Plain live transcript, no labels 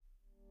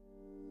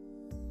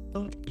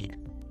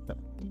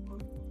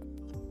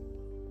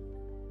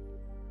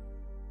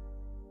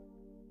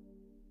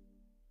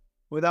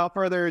Without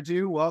further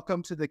ado,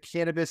 welcome to the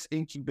Cannabis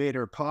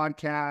Incubator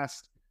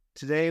podcast.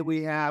 Today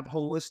we have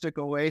Holistic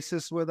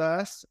Oasis with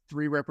us,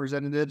 3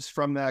 representatives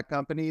from that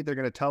company. They're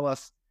going to tell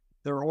us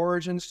their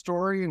origin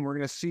story, and we're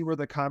going to see where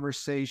the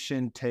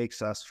conversation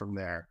takes us from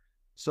there.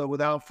 So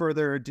without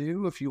further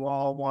ado, if you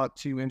all want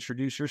to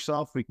introduce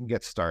yourself, we can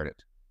get started.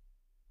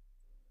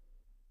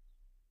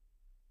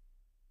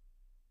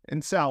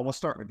 And Sal, we'll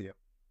start with you.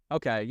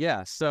 Okay,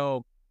 yeah.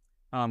 So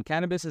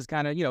cannabis is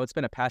kind of, it's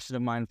been a passion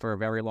of mine for a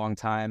very long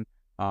time.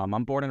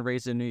 I'm born and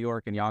raised in New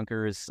York in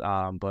Yonkers,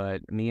 but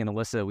me and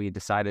Alyssa, we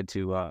decided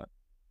to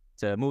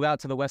move out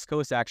to the West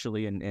Coast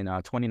actually in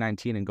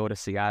 2019 and go to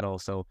Seattle.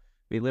 So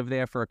we lived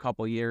there for a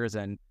couple years,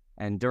 and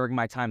during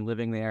my time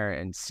living there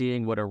and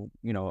seeing what a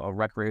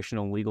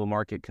recreational legal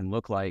market can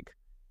look like,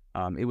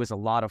 it was a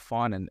lot of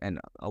fun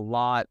and a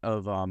lot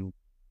of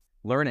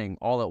learning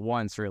all at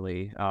once,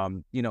 really.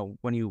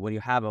 When you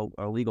have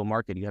a legal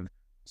market, you have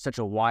such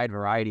a wide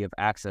variety of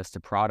access to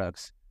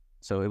products.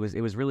 So it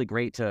was really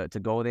great to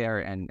go there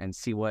and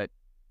see what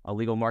a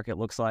legal market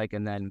looks like.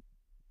 And then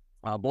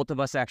both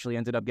of us actually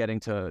ended up getting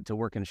to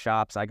work in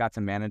shops. I got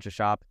to manage a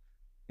shop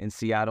in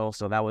Seattle,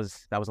 so that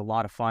was a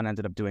lot of fun.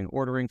 Ended up doing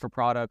ordering for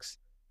products,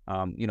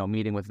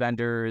 meeting with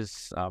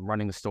vendors,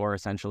 running the store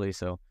essentially.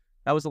 So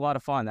that was a lot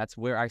of fun. That's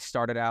where I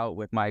started out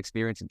with my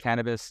experience in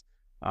cannabis.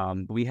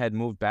 We had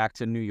moved back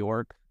to New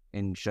York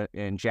in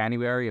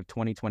January of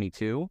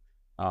 2022.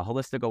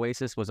 Holistic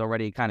Oasis was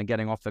already kind of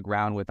getting off the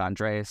ground with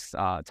Andres,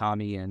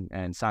 Tommy,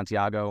 and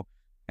Santiago,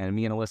 and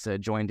me and Alyssa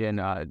joined in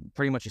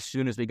pretty much as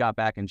soon as we got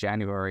back in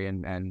January,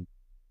 and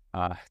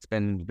it's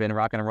been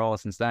rock and roll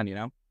since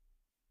then,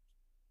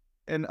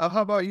 And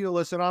how about you,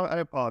 Alyssa? I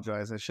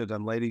apologize. I should have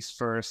done ladies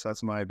first.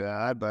 That's my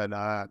bad. But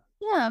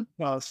Yeah.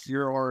 well, it's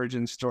your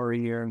origin story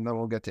here, and then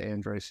we'll get to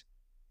Andres.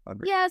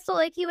 Yeah, so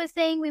like he was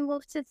saying, we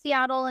moved to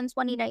Seattle in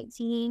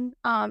 2019.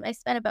 I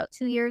spent about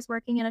 2 years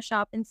working in a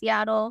shop in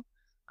Seattle.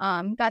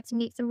 Got to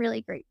meet some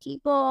really great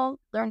people,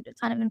 learned a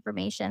ton of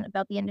information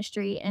about the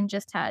industry, and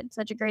just had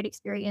such a great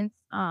experience,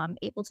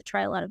 able to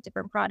try a lot of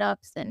different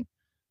products and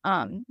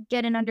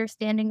get an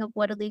understanding of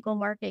what a legal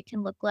market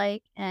can look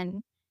like.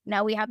 And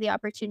now we have the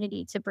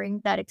opportunity to bring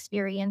that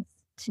experience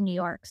to New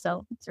York.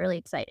 So it's really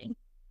exciting.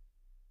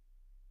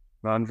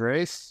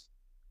 Andres?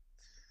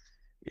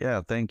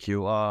 Yeah, thank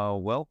you.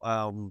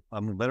 I'm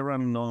a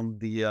veteran on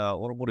the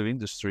automotive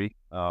industry,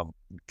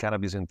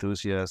 cannabis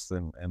enthusiast,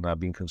 and I've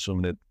been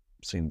consuming it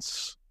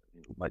since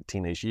my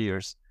teenage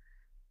years.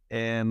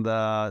 And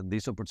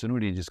this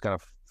opportunity just kind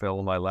of fell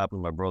in my lap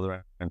with my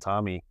brother and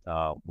Tommy.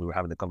 We were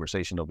having the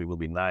conversation of it would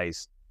be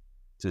nice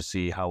to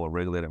see how a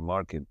regulated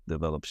market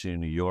develops here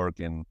in New York.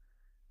 And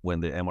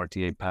when the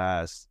MRTA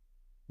passed,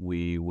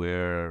 we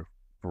were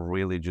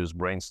really just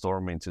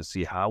brainstorming to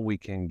see how we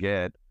can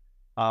get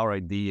our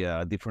idea,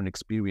 a different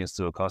experience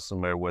to a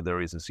customer, whether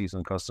it's a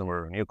seasoned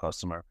customer or a new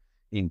customer,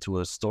 into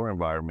a store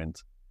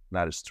environment,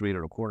 not a street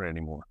or a corner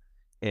anymore,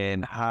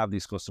 and have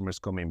these customers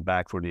coming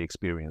back for the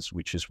experience,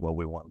 which is what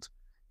we want.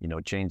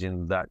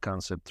 Changing that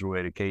concept through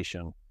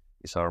education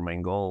is our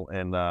main goal.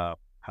 And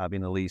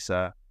having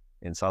Elisa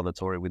and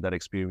Salvatore with that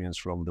experience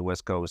from the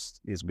West Coast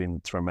has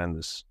been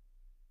tremendous.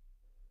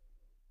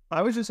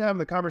 I was just having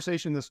the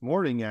conversation this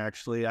morning,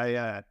 actually.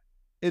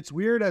 It's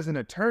weird as an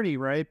attorney,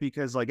 right?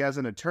 Because like as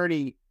an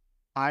attorney,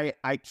 I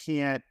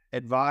can't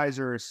advise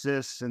or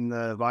assist in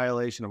the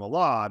violation of a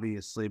law,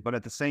 obviously. But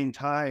at the same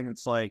time,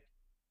 it's like,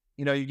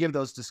 you give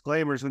those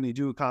disclaimers when you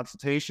do a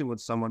consultation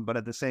with someone, but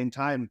at the same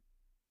time,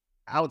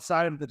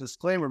 outside of the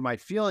disclaimer, my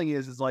feeling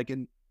is like,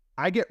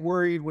 I get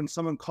worried when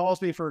someone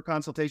calls me for a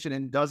consultation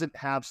and doesn't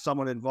have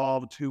someone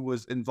involved who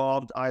was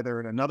involved either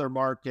in another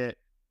market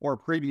or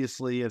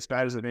previously, as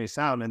bad as it may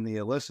sound, in the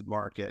illicit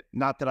market.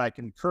 Not that I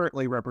can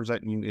currently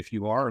represent you if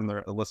you are in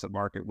the illicit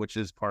market, which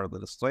is part of the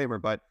disclaimer,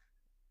 but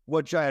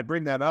I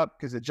bring that up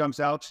because it jumps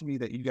out to me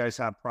that you guys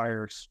have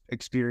prior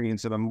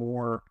experience in a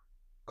more,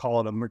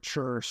 call it a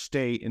mature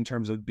state in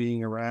terms of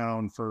being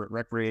around for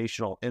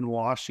recreational in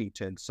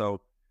Washington.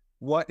 So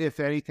what, if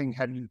anything,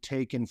 have you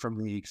taken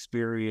from the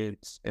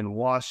experience in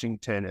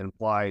Washington and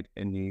applied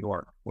in New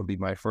York would be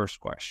my first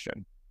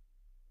question.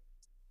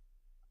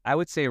 I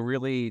would say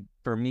really,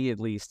 for me at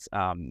least,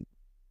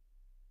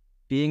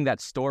 being that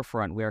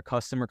storefront where a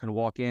customer can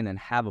walk in and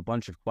have a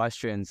bunch of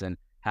questions and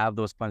have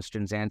those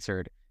questions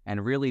answered,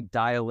 and really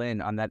dial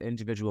in on that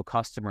individual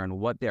customer and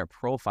what their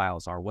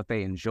profiles are, what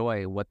they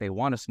enjoy, what they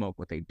want to smoke,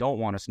 what they don't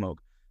want to smoke.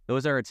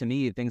 Those are, to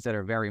me, things that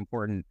are very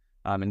important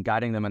in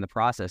guiding them in the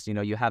process.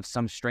 You have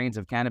some strains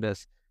of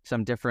cannabis,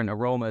 some different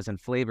aromas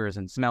and flavors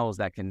and smells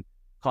that can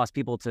cause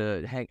people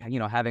to,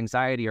 have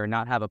anxiety or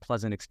not have a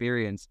pleasant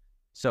experience.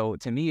 So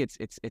to me, it's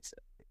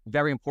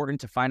very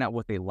important to find out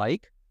what they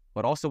like,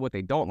 but also what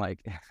they don't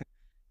like.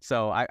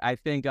 So I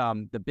think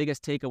the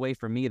biggest takeaway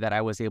for me that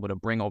I was able to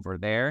bring over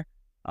there,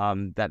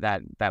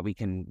 that we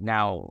can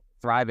now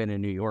thrive in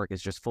New York,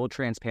 is just full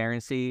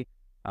transparency,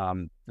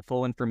 the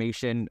full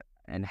information,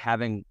 and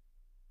having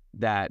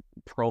that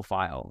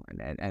profile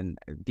and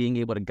being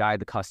able to guide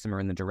the customer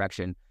in the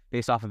direction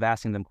based off of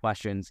asking them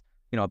questions,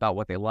 about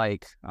what they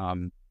like.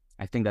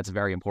 I think that's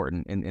very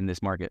important in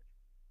this market.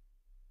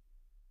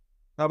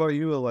 How about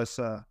you,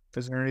 Alyssa?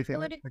 Is there anything? I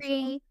would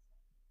agree.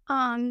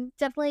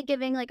 Definitely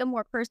giving like a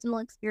more personal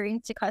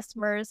experience to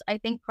customers. I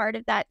think part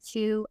of that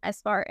too,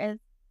 as far as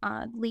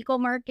legal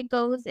market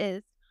goes,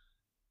 is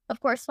of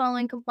course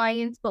following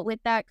compliance, but with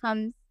that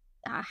comes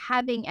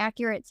having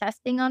accurate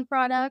testing on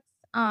products.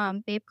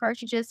 Vape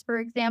cartridges, for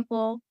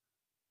example,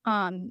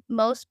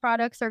 most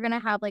products are going to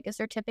have like a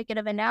certificate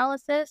of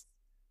analysis,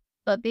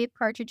 but vape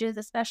cartridges,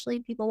 especially,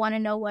 people want to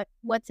know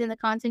what's in the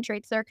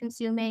concentrates they're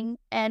consuming.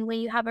 And when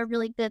you have a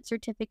really good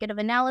certificate of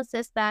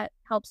analysis, that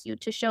helps you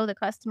to show the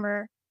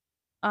customer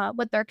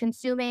what they're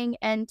consuming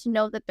and to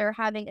know that they're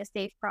having a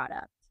safe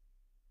product.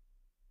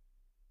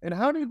 And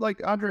how did,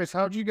 like, Andres,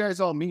 how did you guys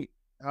all meet?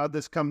 How'd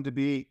this come to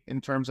be in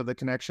terms of the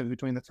connection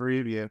between the three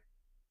of you?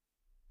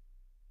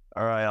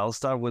 All right, I'll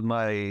start with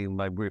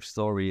my brief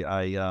story.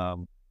 I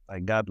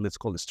got, let's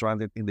call it,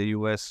 stranded in the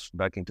U.S.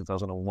 back in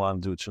 2001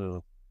 due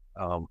to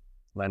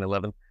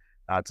 9/11.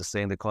 I had to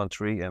stay in the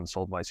country and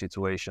solve my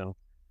situation.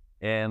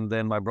 And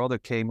then my brother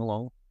came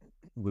along.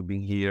 We've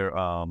been here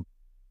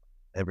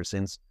ever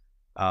since.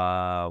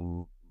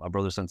 My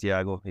brother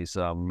Santiago, he's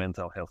a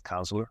mental health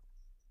counselor.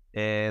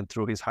 And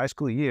through his high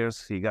school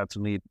years, he got to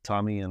meet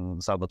Tommy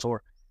and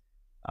Salvatore.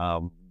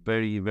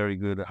 Very, very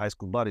good high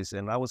school buddies.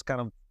 And I was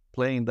kind of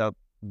playing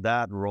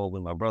that role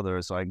with my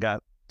brother. So I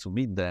got to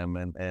meet them.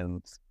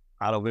 And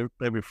out of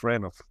every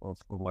friend of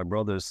my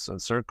brother's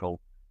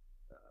circle,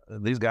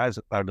 these guys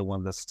are the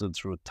ones that stood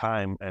through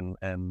time.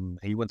 And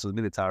he went to the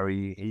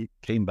military. He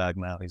came back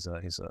now. He's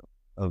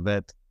a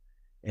vet.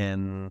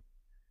 And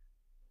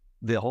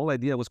the whole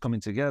idea was coming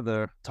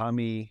together.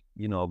 Tommy,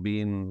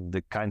 being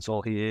the kind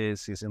soul he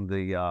is, he's in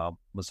the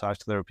massage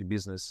therapy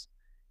business,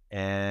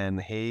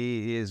 and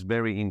he is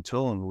very in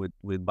tune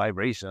with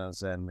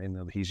vibrations,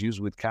 and his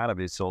use with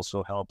cannabis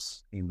also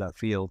helps in that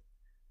field.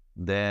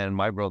 Then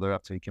my brother,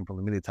 after he came from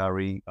the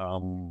military,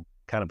 kind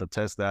of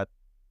attests that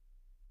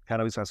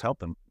cannabis has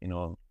helped him,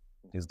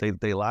 his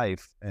day-to-day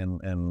life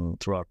and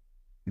throughout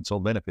its all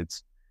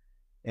benefits.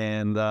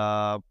 And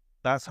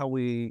that's how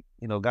we,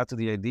 got to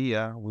the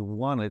idea. We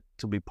wanted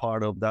to be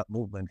part of that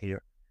movement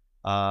here.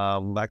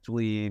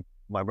 Actually,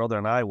 my brother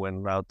and I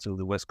went out to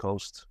the West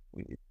Coast.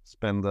 We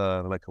spent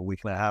like a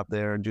week and a half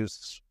there,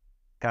 just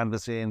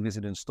canvassing,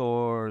 visiting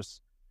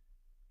stores,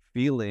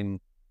 feeling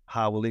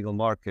how a legal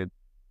market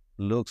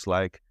looks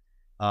like.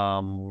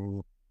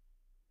 And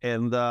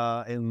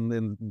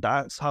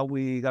that's how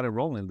we got it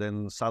rolling.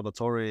 Then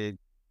Salvatore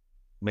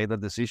made the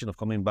decision of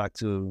coming back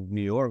to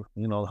New York,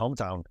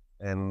 hometown,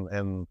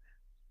 and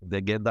they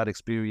get that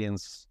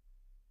experience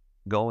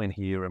going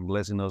here and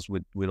blessing us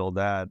with all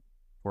that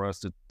for us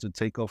to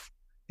take off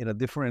in a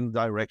different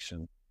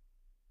direction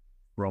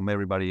from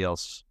everybody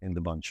else in the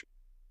bunch.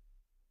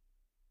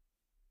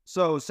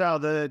 So,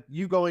 Sal,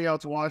 you going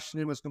out to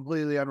Washington was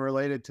completely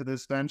unrelated to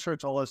this venture,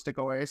 to Holistic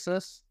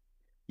Oasis?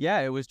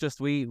 Yeah, it was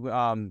just me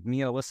and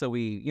Alyssa,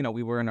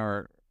 we were in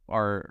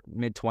our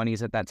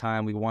mid-20s at that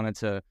time. We wanted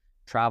to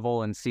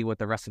travel and see what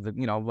the rest of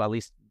the, at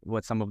least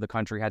what some of the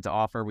country had to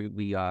offer.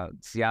 We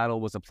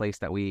Seattle was a place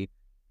that we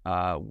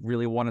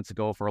really wanted to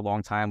go for a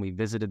long time. We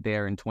visited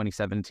there in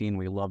 2017.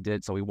 We loved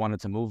it, so we wanted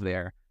to move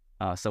there.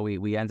 So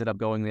we ended up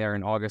going there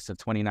in August of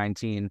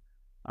 2019,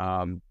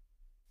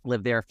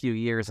 lived there a few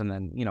years, and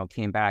then,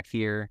 came back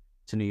here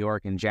to New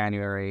York in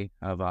January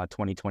of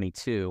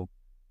 2022.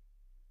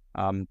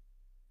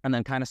 And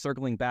then kind of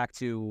circling back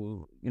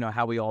to,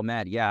 how we all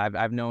met. Yeah,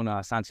 I've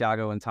known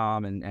Santiago and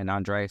Tom and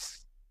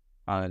Andres.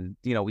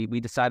 We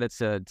decided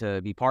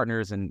to be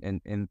partners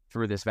and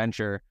through this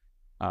venture,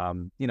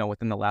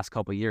 within the last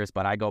couple of years,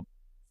 but I go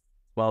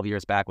 12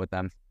 years back with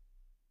them.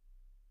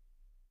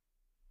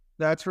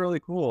 That's really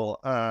cool.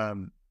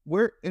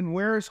 Where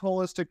is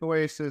Holistic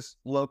Oasis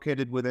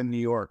located within New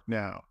York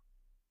now?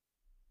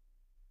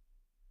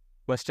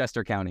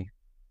 Westchester County.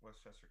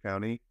 Westchester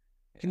County.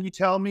 Can you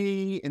tell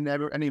me, and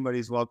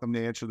anybody's welcome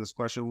to answer this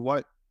question,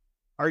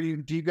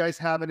 do you guys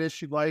have an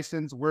issued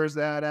license? Where's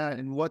that at?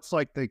 And what's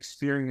like the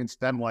experience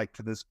been like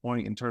to this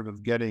point in terms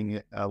of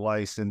getting a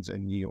license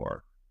in New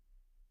York?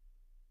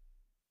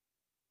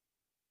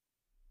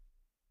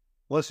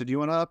 Melissa, do you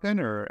want to hop in,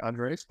 or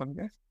Andres?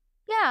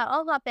 Yeah,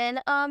 I'll hop in.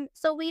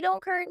 So we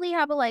don't currently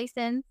have a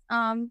license.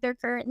 They're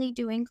currently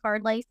doing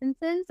card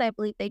licenses. I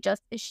believe they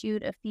just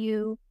issued a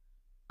few,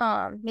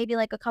 maybe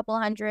like a couple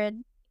hundred,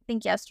 I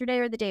think yesterday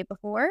or the day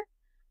before.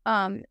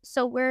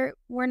 So we're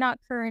not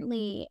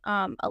currently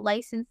a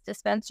licensed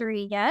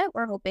dispensary yet.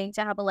 We're hoping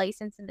to have a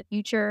license in the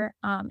future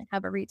and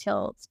have a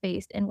retail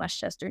space in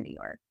Westchester, New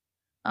York.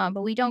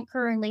 But we don't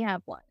currently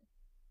have one.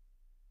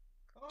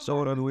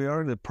 So we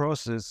are in the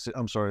process.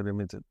 I'm sorry, I didn't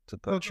mean to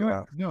touch you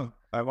off. No,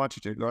 I want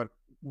you to go ahead.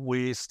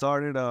 We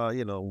started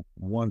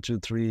 1, 2,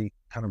 3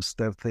 kind of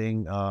step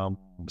thing.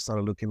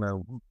 Started looking at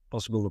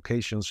possible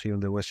locations here in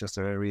the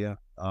Westchester area,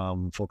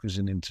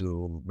 focusing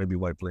into maybe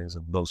White Plains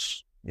and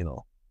those,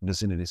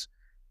 vicinities.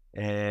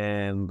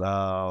 and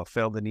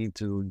felt the need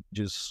to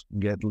just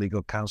get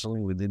legal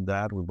counseling. We did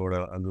that. We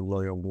brought a good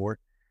lawyer on board,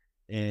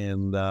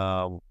 and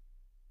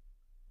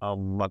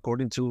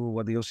according to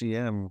what the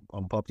OCM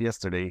popped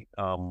yesterday,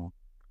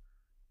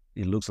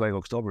 it looks like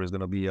October is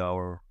going to be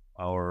our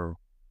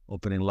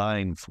opening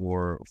line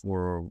for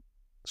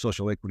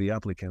social equity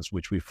applicants,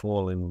 which we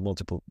fall in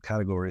multiple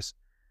categories.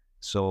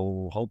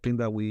 So hoping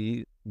that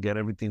we get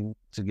everything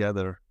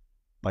together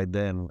by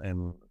then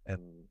and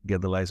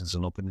get the license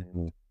and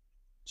opening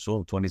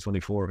soon,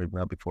 2024, if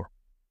not before.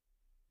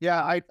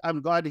 Yeah,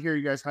 I'm glad to hear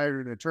you guys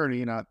hired an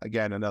attorney. Not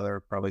again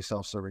another probably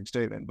self-serving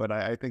statement, but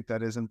I think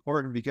that is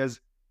important because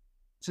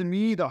to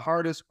me the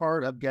hardest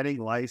part of getting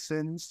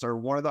licensed, or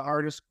one of the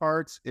hardest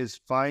parts, is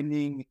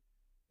finding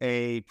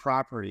a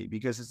property,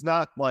 because it's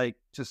not like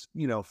just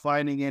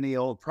finding any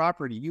old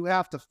property. You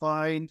have to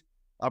find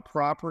a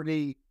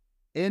property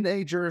in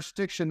a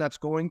jurisdiction that's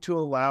going to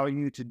allow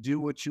you to do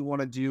what you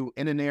want to do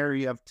in an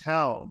area of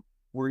town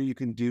where you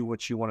can do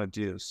what you want to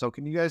do. So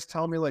can you guys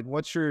tell me, like,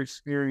 what's your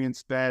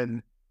experience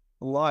been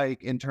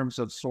like in terms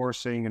of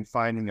sourcing and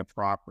finding a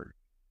property?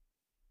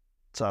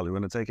 Sally, you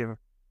want to take it?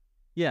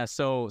 Yeah,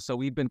 so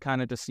we've been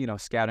kind of just,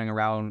 scouting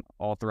around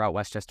all throughout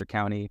Westchester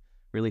County,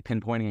 really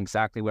pinpointing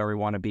exactly where we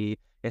want to be.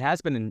 It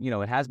has been,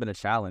 it has been a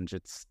challenge.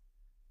 It's,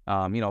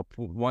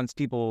 once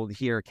people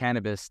hear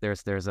cannabis,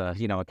 there's a,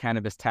 a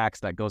cannabis tax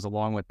that goes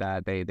along with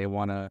that. They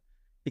want to,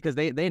 because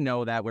they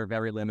know that we're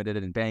very limited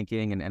in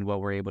banking and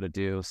what we're able to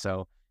do.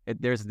 So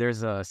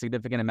there's a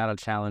significant amount of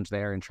challenge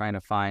there in trying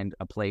to find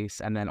a place,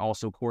 and then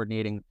also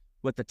coordinating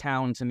with the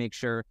town to make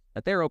sure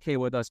that they're okay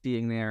with us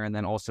being there, and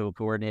then also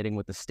coordinating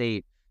with the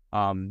state.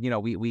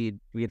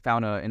 We had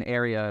found an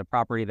area, a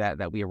property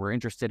that we were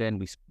interested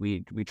in.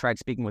 We tried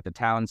speaking with the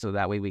town so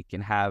that way we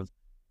can have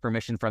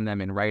permission from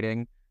them in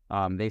writing.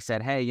 They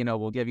said, hey,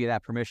 we'll give you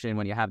that permission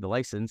when you have the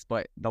license,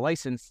 but the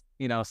license,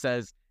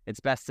 says it's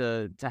best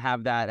to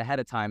have that ahead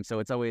of time. So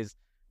it's always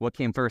what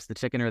came first, the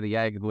chicken or the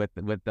egg with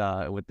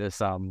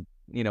this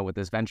with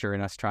this venture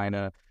and us trying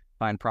to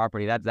find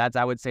property. That's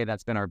I would say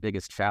that's been our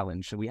biggest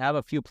challenge. We have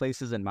a few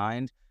places in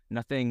mind,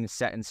 nothing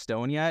set in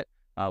stone yet.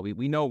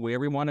 We know where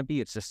we want to be.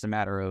 It's just a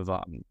matter of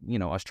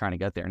us trying to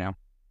get there now.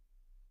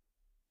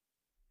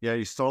 Yeah,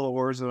 you stole the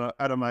words out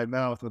of my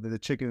mouth with the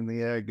chicken and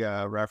the egg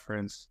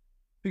reference.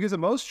 Because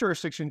in most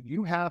jurisdictions,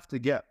 you have to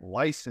get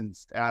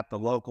licensed at the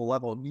local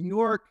level. New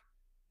York,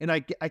 and I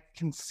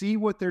can see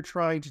what they're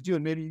trying to do,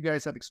 and maybe you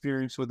guys have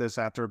experience with this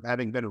after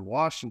having been in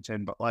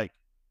Washington, but like,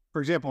 for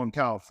example, in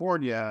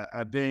California,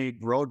 a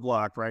big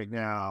roadblock right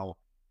now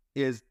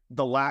is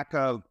the lack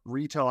of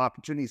retail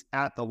opportunities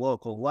at the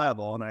local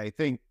level. And I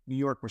think New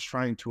York was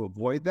trying to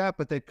avoid that,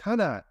 but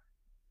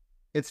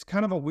it's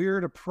kind of a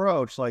weird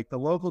approach. Like, the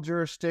local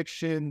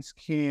jurisdictions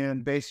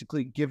can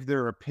basically give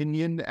their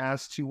opinion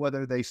as to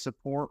whether they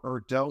support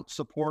or don't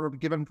support a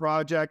given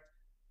project.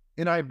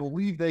 And I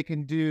believe they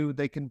can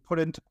put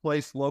into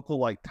place local,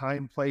 like,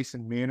 time, place,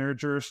 and manner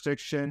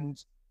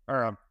jurisdictions,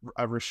 or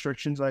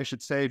restrictions, I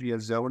should say, via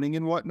zoning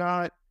and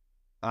whatnot.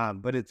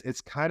 But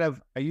it's kind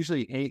of, I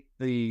usually hate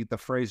the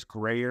phrase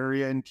gray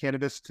area in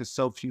cannabis, because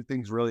so few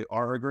things really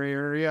are a gray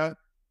area.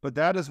 But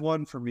that is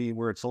one for me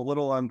where it's a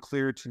little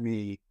unclear to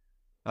me,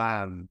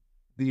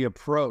 the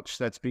approach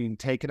that's being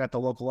taken at the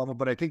local level.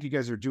 But I think you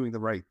guys are doing the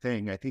right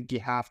thing. I think you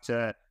have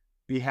to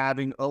be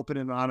having open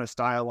and honest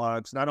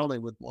dialogues, not only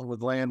with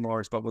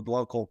landlords, but with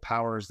local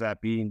powers that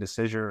being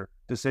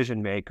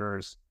decision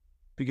makers,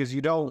 because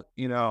you don't,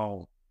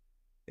 the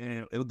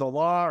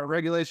law or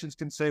regulations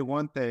can say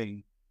one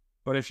thing,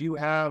 but if you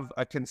have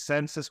a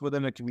consensus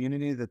within a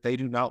community that they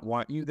do not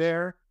want you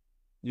there,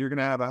 you're going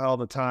to have a hell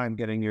of a time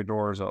getting your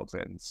doors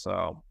open.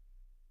 So.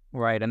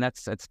 Right, and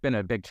it's been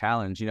a big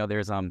challenge.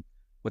 There's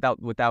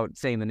without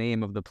saying the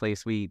name of the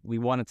place, we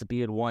wanted to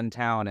be in one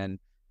town,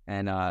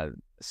 and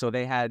so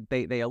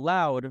they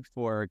allowed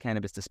for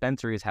cannabis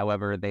dispensaries.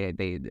 However, they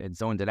had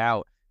zoned it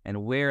out,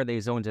 and where they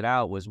zoned it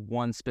out was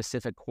one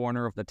specific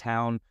corner of the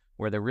town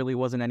where there really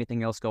wasn't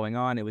anything else going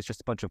on. It was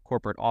just a bunch of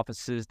corporate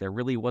offices. There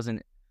really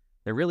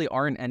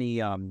aren't any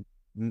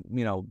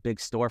big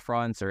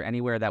storefronts or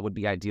anywhere that would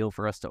be ideal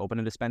for us to open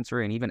a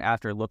dispensary. And even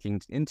after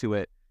looking into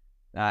it,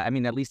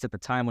 at least at the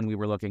time when we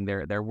were looking,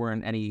 there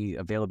weren't any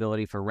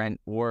availability for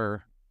rent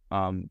or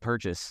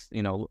purchase,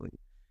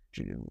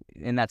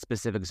 in that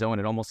specific zone.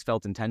 It almost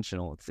felt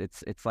intentional.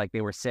 It's like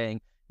they were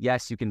saying,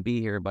 yes, you can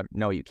be here, but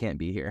no, you can't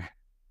be here.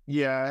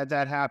 Yeah,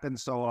 that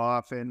happens so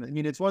often.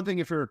 It's one thing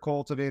if you're a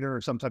cultivator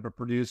or some type of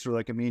producer,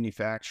 like a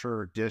manufacturer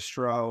or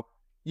distro,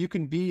 you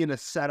can be in a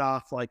set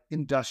off, like,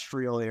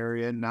 industrial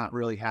area and not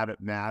really have it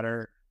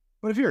matter.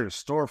 But if you're at a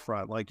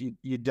storefront, like,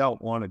 you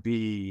don't want to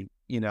be,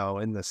 in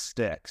the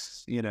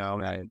sticks,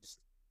 Right.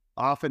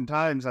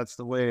 Oftentimes that's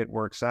the way it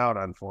works out,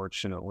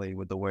 unfortunately,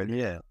 with the way.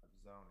 Yeah.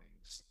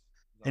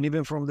 And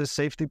even from the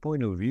safety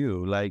point of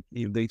view, like,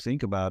 if they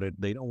think about it,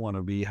 they don't want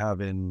to be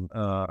having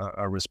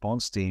a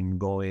response team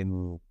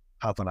going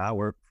half an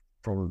hour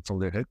from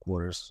their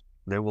headquarters.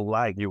 You will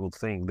like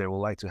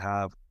to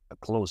have a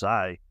close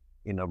eye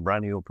in a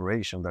brand new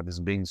operation that is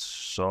being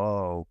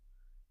so,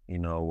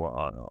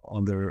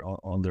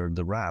 under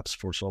the wraps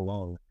for so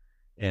long,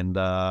 and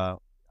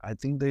I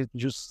think they're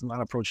just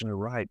not approaching it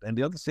right. And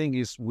the other thing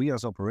is, we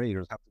as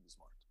operators have to be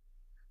smart,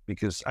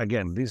 because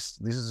again, this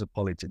is a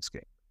politics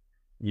game.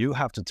 You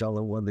have to tell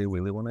them what they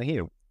really want to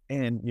hear,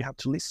 and you have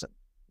to listen.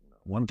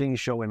 One thing is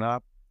showing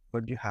up,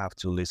 but you have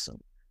to listen.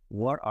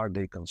 What are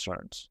their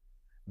concerns?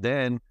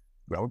 Then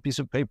grab a piece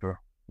of paper,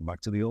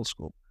 back to the old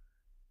school,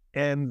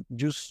 and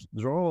just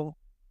draw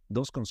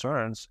those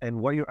concerns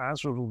and what your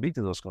answer will be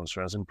to those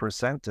concerns, and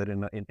present it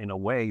in a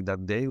way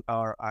that they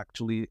are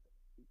actually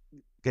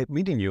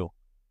meeting you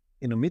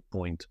in a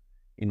midpoint,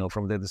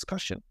 from the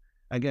discussion.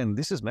 Again,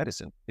 this is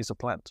medicine. It's a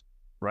plant,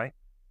 right?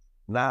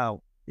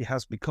 Now, it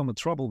has become a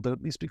trouble, but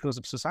it's because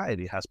of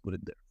society has put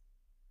it there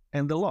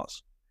and the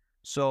laws.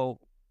 So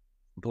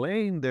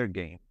playing their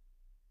game,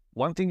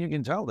 one thing you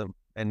can tell them,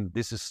 and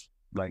this is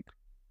like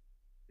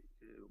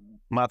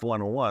math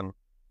 101,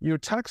 your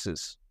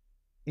taxes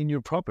in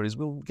your properties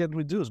will get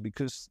reduced,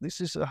 because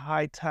this is a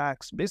high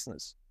tax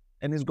business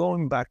and it's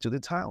going back to the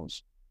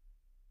towns.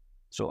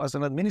 So as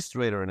an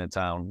administrator in a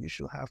town, you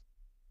should have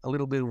a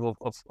little bit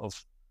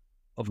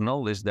of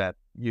knowledge that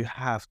you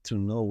have to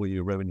know where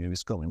your revenue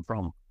is coming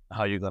from,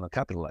 how you're going to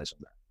capitalize on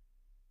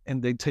that.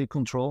 And they take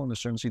control in a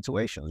certain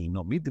situation.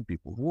 Meet the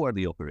people who are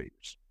the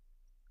operators.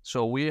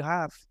 So we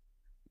have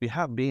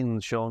been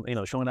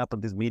showing up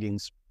at these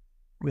meetings.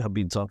 We have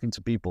been talking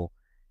to people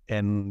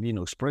and,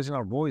 expressing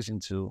our voice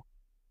into,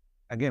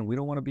 again, we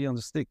don't want to be on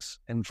the sticks.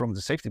 And from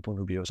the safety point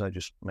of view, as I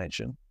just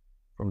mentioned,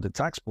 from the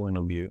tax point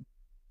of view,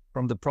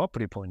 from the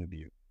property point of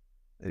view,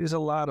 there's a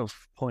lot of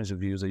points of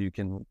views that you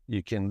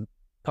can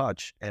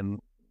touch and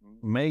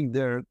make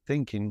their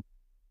thinking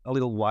a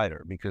little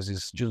wider, because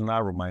it's just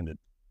narrow-minded.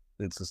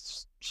 It's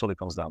just what it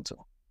comes down to.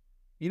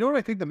 You know what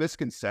I think the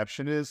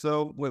misconception is,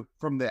 though,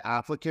 from the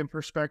applicant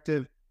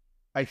perspective?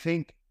 I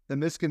think the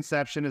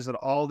misconception is that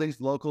all these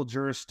local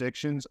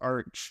jurisdictions are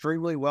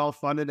extremely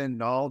well-funded and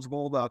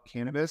knowledgeable about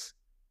cannabis.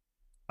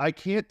 I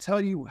can't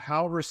tell you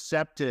how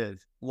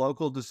receptive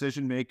local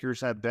decision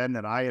makers have been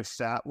that I have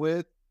sat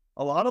with.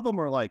 A lot of them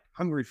are like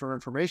hungry for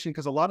information,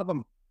 because a lot of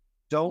them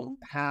don't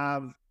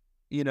have,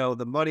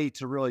 the money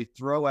to really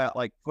throw at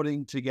like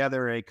putting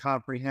together a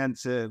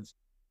comprehensive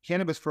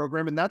cannabis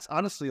program. And that's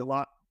honestly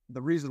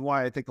the reason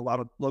why I think a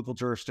lot of local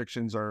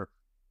jurisdictions are,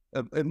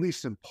 at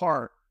least in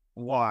part,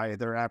 why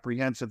they're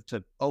apprehensive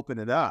to open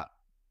it up.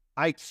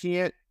 I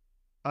can't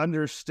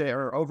understate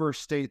or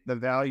overstate the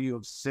value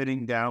of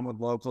sitting down with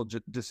local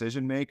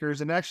decision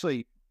makers, and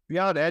actually,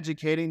 beyond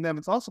educating them,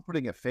 it's also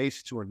putting a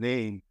face to a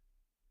name,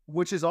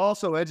 which is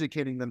also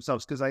educating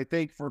themselves. Because I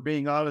think, for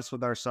being honest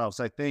with ourselves,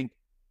 I think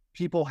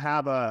people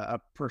have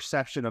a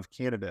perception of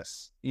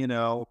cannabis,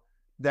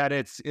 that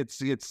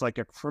it's like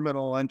a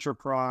criminal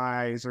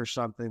enterprise or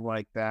something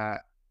like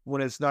that,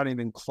 when it's not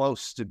even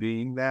close to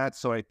being that.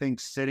 So I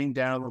think sitting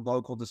down with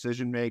local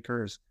decision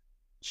makers,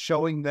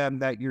 showing them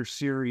that you're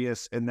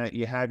serious and that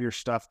you have your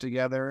stuff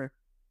together,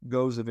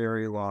 goes a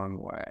very long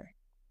way.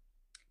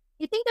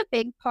 You think a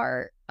big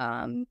part,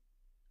 a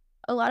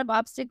lot of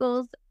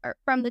obstacles are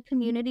from the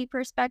community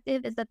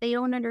perspective, is that they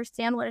don't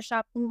understand what a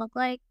shop can look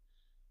like.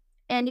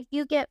 And if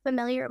you get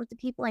familiar with the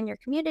people in your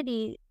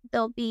community,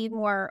 they'll be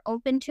more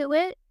open to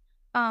it.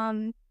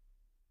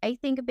 I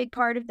think a big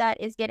part of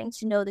that is getting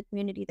to know the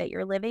community that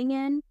you're living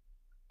in,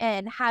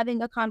 and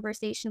having a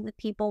conversation with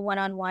people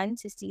one-on-one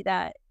to see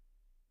that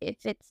if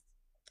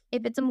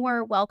it's a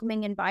more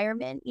welcoming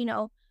environment,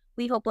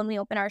 we hope when we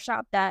open our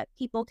shop that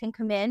people can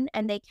come in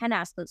and they can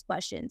ask those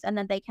questions, and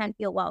that they can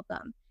feel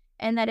welcome,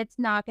 and that it's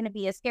not going to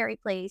be a scary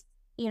place.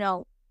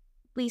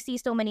 We see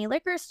so many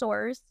liquor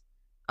stores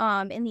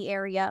in the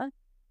area,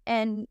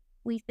 and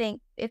we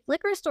think, if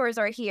liquor stores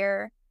are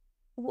here,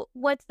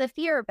 what's the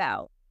fear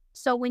about?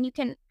 So when you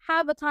can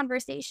have a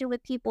conversation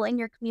with people in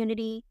your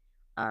community,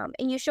 and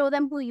you show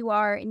them who you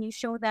are, and you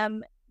show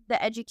them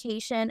the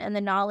education and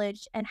the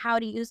knowledge and how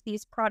to use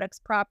these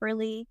products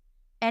properly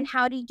and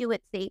how to do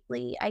it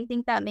safely, I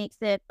think that makes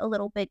it a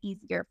little bit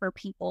easier for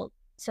people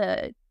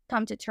to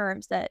come to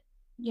terms that,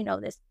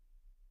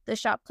 the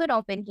shop could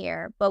open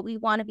here, but we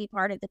want to be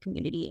part of the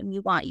community and we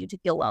want you to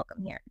feel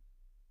welcome here.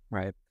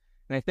 Right.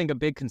 And I think a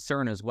big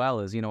concern as well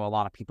is, a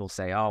lot of people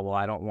say, oh, well,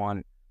 I don't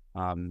want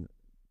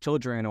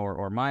children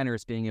or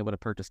minors being able to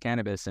purchase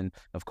cannabis. And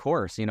of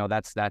course,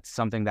 that's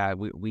something that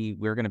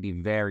we're going to be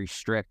very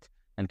strict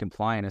and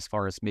compliant as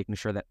far as making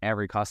sure that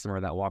every customer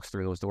that walks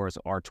through those doors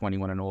are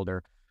 21 and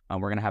older.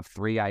 We're going to have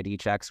 3 ID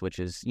checks, which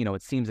is,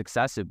 it seems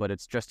excessive, but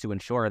it's just to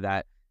ensure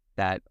that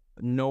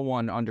no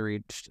one under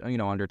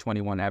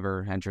 21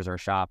 ever enters our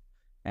shop.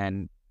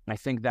 And I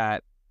think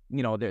that,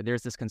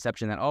 there's this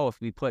conception that,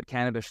 if we put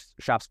cannabis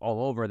shops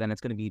all over, then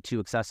it's going to be too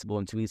accessible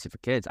and too easy for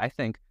kids. I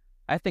think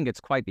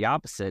it's quite the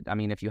opposite. I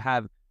mean, if you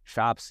have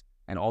shops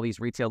and all these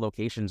retail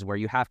locations where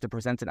you have to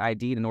present an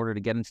ID in order to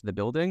get into the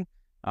building,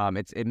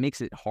 it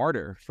makes it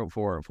harder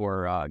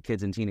for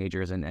kids and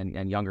teenagers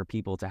and younger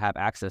people to have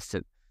access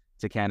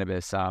to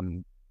cannabis.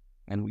 And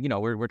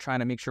we're trying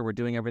to make sure we're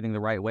doing everything the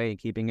right way,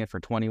 keeping it for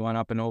 21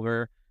 up and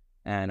over.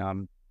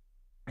 And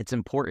it's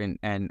important.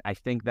 And I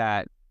think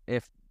that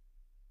if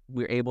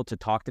we're able to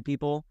talk to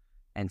people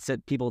and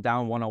sit people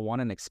down one-on-one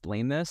and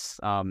explain this,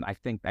 I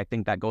think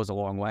that goes a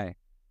long way.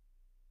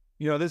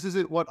 You know, this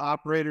isn't what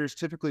operators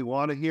typically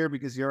want to hear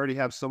because you already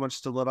have so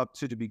much to live up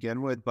to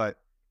begin with. But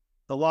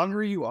the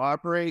longer you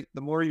operate,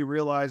 the more you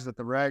realize that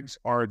the regs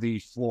are the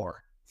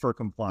floor for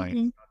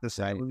compliance. This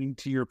alluding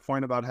to your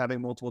point about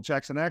having multiple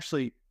checks. And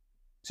actually,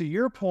 to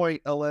your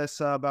point,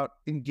 Alyssa, about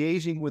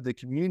engaging with the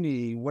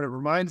community, what it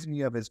reminds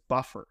me of is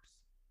buffers.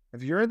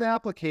 If you're in the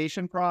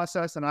application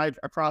process, and I've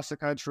across the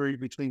country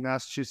between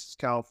Massachusetts,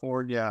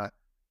 California,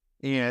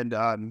 and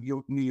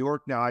New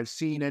York now, I've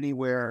seen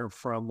anywhere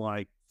from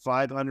like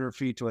 500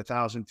 feet to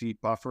 1,000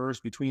 feet buffers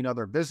between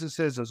other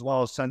businesses, as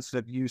well as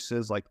sensitive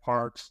uses like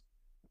parks,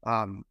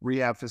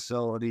 rehab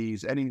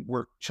facilities,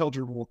 anywhere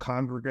children will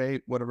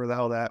congregate, whatever the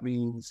hell that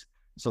means.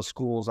 So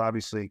schools,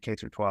 obviously, K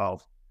through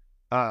 12.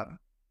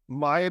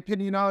 My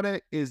opinion on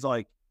it is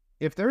like,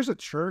 if there's a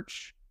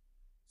church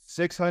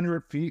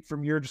 600 feet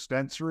from your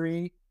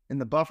dispensary and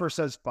the buffer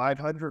says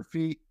 500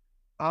 feet,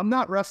 I'm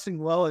not resting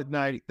well at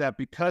night that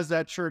because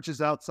that church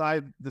is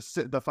outside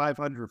the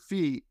 500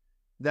 feet,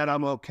 that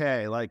I'm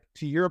okay. Like,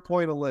 to your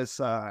point,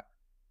 Alyssa,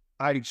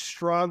 I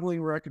strongly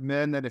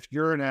recommend that if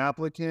you're an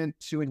applicant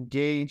to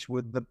engage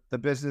with the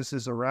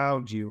businesses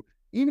around you,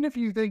 even if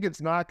you think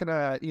it's not going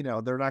to, you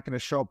know, they're not going to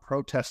show up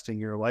protesting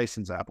your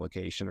license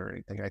application or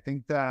anything. I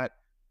think that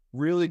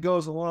really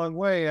goes a long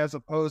way as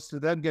opposed to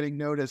them getting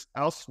noticed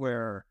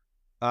elsewhere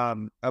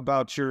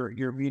about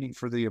your meeting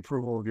for the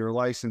approval of your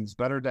license.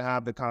 Better to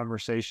have the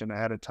conversation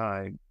ahead of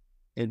time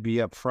and be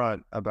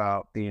upfront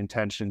about the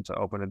intention to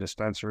open a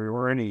dispensary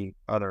or any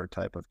other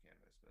type of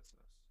cannabis business.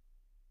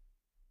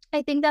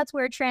 I think that's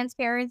where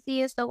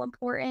transparency is so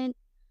important.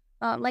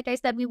 Like I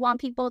said, we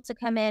want people to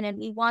come in and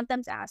we want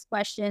them to ask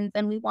questions,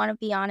 and we want to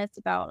be honest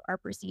about our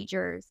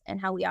procedures and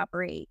how we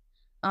operate.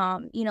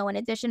 You know, in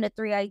addition to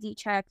 3 ID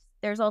checks,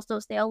 there's also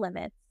sale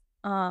limits.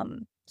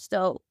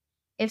 So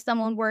if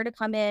someone were to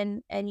come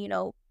in and, you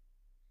know,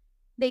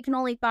 they can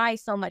only buy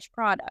so much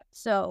product.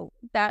 So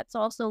that's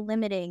also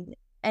limiting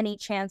any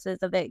chances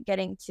of it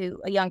getting to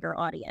a younger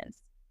audience.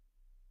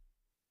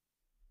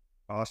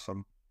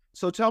 Awesome.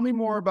 So tell me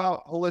more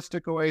about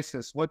Holistic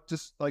Oasis. What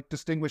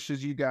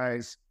distinguishes you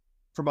guys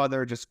from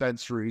other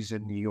dispensaries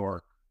in New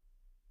York?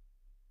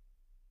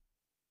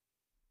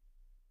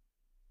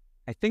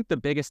 I think the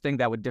biggest thing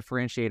that would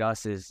differentiate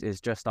us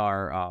is just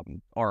our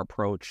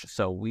approach.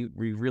 So we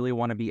really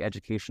want to be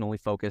educationally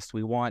focused.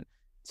 We want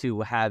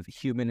to have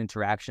human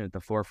interaction at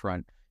the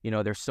forefront. You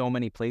know, there's so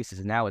many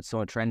places now, it's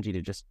so trendy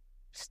to just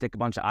stick a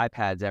bunch of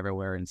iPads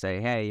everywhere and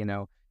say, hey, you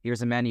know,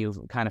 here's a menu,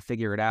 kind of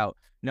figure it out.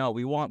 No,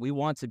 we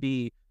want to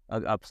be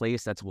a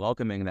place that's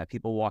welcoming, that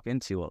people walk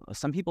into.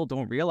 Some people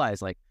don't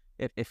realize, like,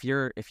 if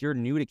you're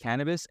new to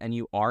cannabis and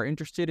you are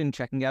interested in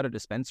checking out a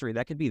dispensary,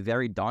 that could be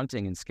very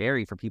daunting and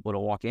scary for people to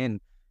walk in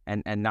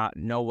and not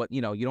know what,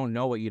 you know, you don't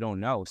know what you don't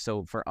know.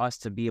 So for us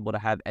to be able to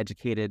have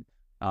educated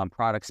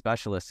product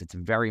specialists, it's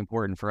very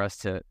important for us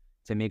to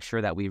make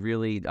sure that we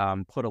really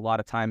put a lot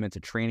of time into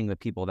training the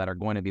people that are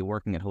going to be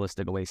working at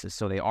Holistic Oasis,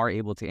 so they are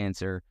able to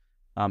answer,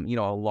 you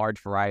know, a large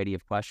variety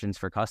of questions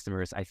for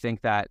customers. I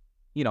think that,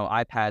 you know,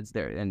 iPads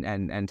there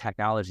and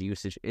technology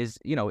usage is,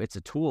 you know, it's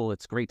a tool.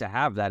 It's great to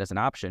have that as an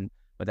option,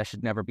 but that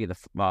should never be the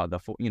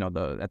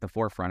at the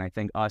forefront. I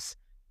think us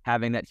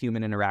having that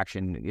human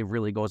interaction, it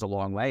really goes a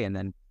long way. And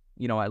then,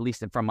 you know, at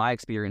least from my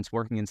experience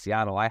working in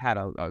Seattle, I had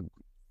a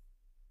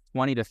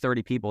 20 to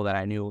 30 people that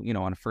I knew, you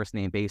know, on a first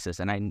name basis,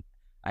 and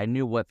I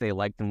knew what they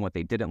liked and what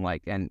they didn't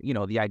like. And, you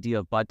know, the idea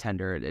of bud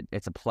tender,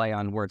 it's a play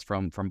on words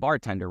from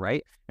bartender,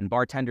 right? And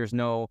bartenders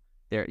know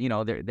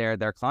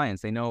their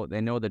clients. They know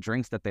the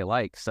drinks that they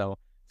like. So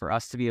for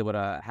us to be able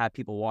to have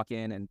people walk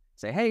in and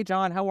say, hey,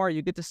 John, how are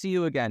you? Good to see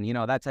you again. You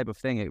know, that type of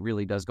thing, it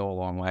really does go a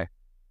long way.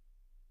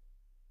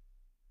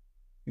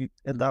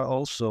 And that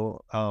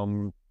also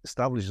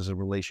establishes a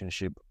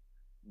relationship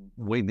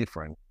way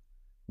different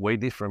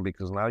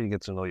because now you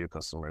get to know your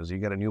customers. You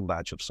get a new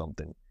batch of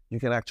something. You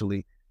can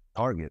actually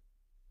target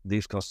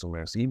these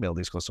customers, email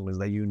these customers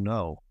that you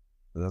know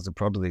that's the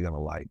product they're going to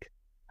like,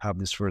 have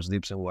these first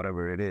dips and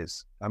whatever it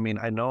is. I mean,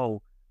 I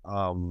know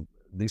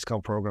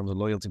discount programs, the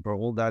loyalty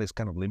program, all that is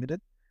kind of limited,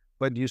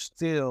 but you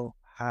still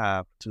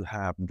have to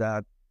have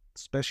that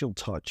special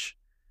touch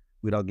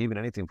without giving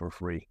anything for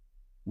free,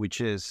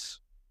 which is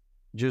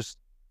just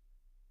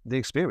the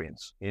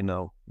experience. You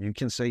know, you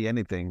can say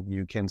anything,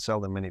 you can sell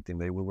them anything.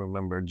 They will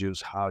remember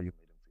just how you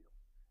made them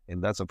feel.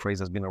 And that's a phrase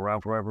that's been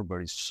around forever,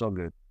 but it's so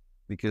good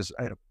because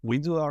we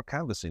do our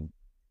canvassing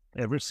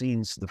ever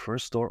since the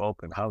first store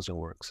opened, Housing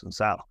Works in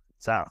Sal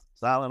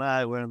and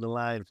I were in the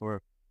line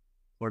for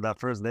that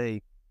first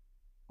day,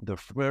 the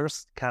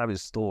first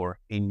cannabis store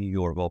in New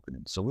York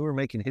opening. So we were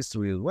making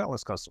history as well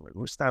as customers.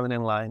 We're standing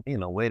in line, you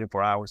know, waiting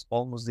for hours,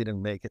 almost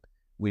didn't make it.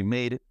 We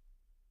made it.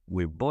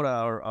 We bought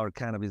our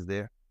cannabis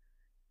there.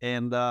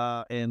 And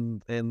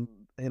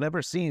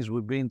ever since,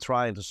 we've been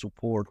trying to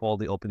support all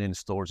the opening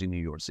stores in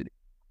New York City.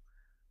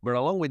 But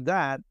along with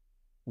that,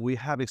 we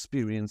have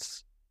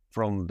experienced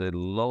from the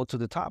low to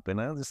the top.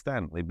 And I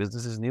understand, like,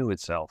 business is new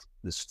itself.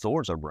 The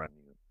stores are brand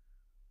new.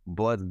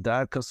 But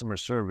that customer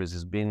service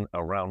has been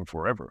around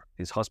forever.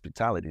 It's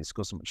hospitality, it's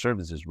customer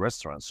service, it's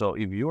restaurants. So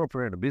if you're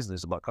operating a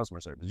business about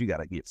customer service, you got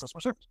to give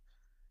customer service.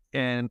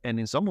 And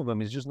in some of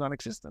them, it's just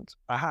non-existent.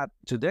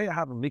 Today I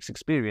have a mixed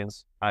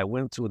experience. I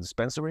went to a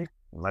dispensary,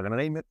 I'm not going to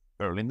name it,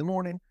 early in the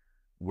morning,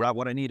 grab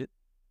what I needed.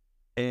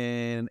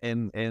 And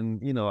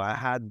I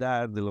had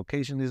that. The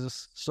location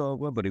is so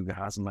good, but it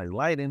has nice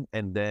lighting.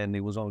 And then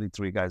it was only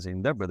 3 guys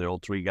in there, but all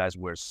 3 guys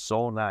were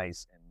so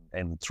nice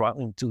and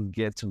trying to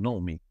get to know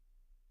me.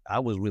 I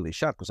was really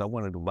shocked because I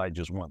wanted to buy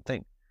just one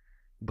thing,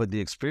 but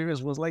the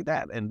experience was like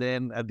that. And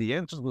then at the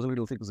entrance was a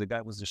little thing because the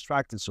guy was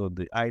distracted, so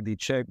the ID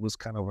check was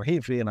kind of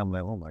iffy, and I'm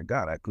like, oh my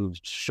God, I could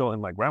show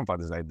him my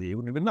grandfather's ID, he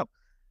wouldn't even know.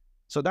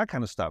 So that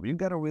kind of stuff, you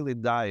got to really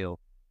dial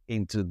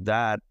into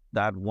that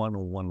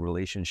one-on-one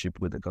relationship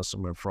with the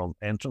customer from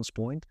entrance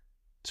point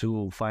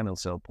to final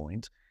sell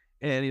point,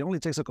 and it only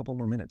takes a couple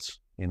more minutes.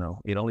 It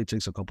only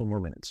takes a couple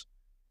more minutes.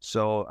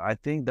 So I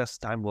think that's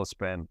time well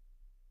spent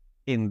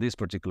in this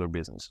particular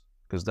business,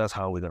 because that's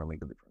how we're going to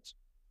make a difference.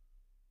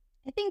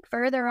 I think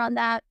further on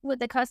that with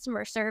the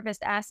customer service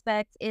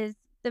aspect is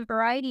the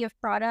variety of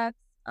products.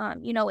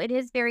 It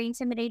is very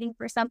intimidating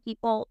for some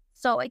people.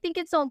 So I think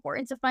it's so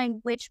important to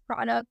find which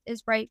product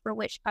is right for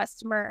which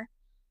customer.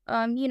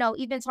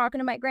 Even talking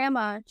to my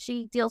grandma,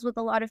 she deals with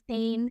a lot of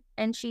pain,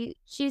 and she's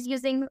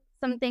using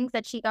some things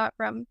that she got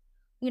from,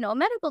 a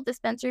medical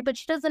dispensary, but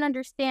she doesn't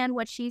understand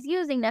what she's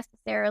using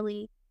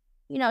necessarily.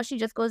 She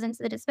just goes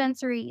into the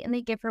dispensary and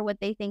they give her what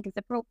they think is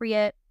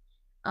appropriate.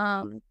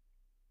 She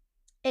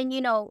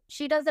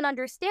doesn't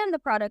understand the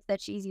product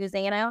that she's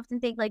using. And I often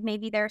think like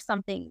maybe there's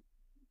something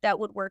that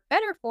would work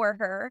better for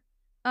her.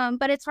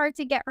 But it's hard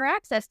to get her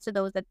access to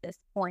those at this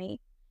point.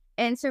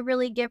 And to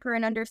really give her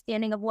an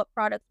understanding of what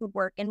products would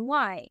work and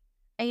why.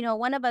 And,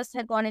 one of us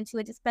had gone into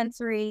a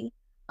dispensary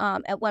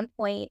at one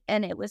point,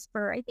 and it was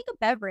for, I think, a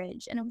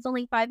beverage, and it was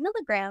only 5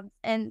 milligrams.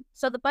 And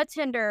so the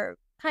budtender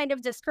kind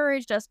of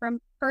discouraged us from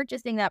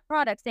purchasing that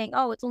product, saying,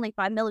 oh, it's only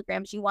 5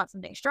 milligrams, you want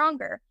something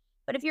stronger.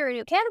 But if you're a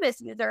new cannabis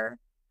user,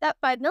 that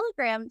 5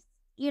 milligrams,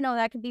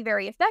 that can be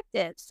very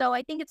effective. So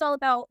I think it's all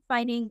about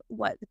finding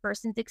what the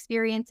person's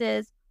experience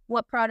is,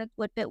 what product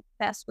would fit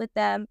best with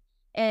them,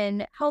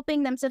 and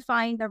helping them to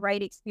find the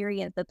right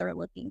experience that they're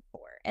looking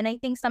for. And I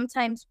think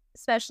sometimes,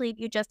 especially if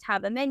you just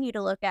have a menu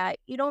to look at,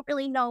 you don't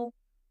really know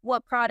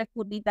what product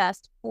would be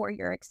best for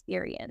your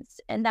experience.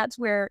 And that's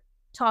where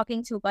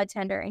talking to a bud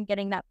tender and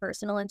getting that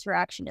personal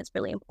interaction is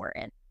really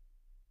important.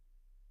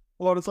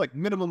 Well, it's like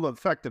minimum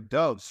effective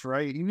dose,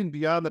 right? Even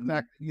beyond the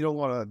fact that you don't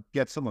want to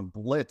get someone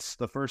blitzed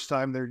the first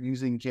time they're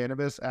using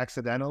cannabis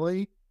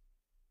accidentally.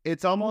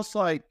 It's almost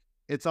like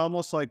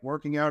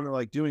working out or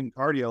like doing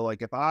cardio.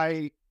 Like if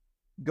I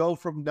go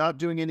from not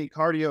doing any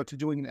cardio to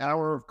doing an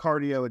hour of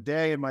cardio a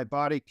day and my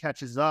body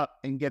catches up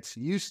and gets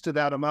used to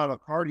that amount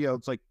of cardio,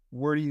 it's like,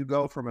 where do you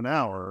go from an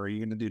hour? Are you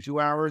going to do 2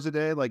 hours a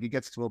day? Like it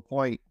gets to a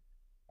point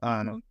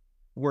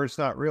where it's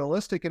not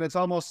realistic. And it's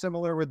almost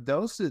similar with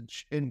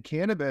dosage in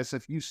cannabis.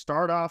 If you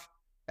start off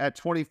at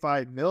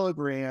 25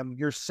 milligram,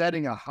 you're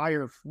setting a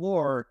higher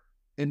floor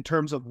in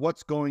terms of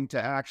what's going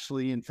to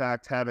actually, in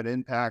fact, have an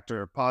impact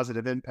or a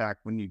positive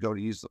impact when you go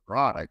to use the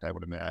product, I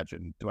would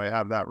imagine. Do I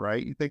have that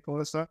right, you think,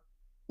 Melissa?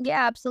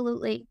 Yeah,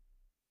 absolutely.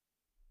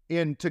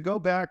 And to go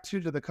back to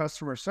the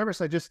customer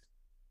service,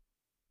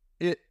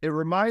 it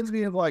reminds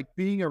me of like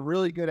being a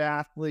really good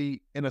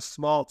athlete in a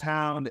small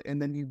town,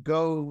 and then you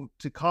go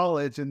to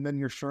college and then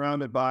you're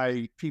surrounded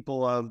by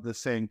people of the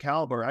same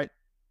caliber.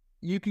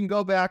 You can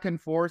go back and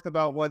forth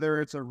about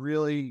whether it's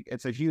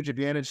a huge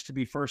advantage to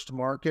be first to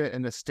market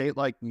in a state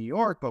like New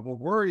York. But what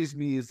worries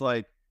me is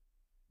like,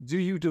 do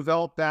you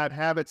develop bad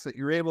habits that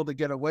you're able to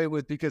get away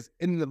with? Because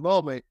in the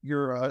moment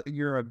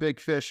you're a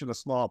big fish in a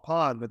small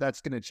pond, but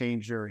that's going to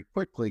change very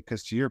quickly.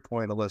 Because to your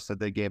point, Alyssa,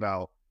 they gave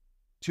out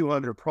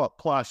 200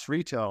 plus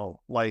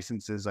retail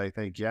licenses, I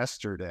think,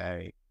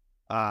 yesterday.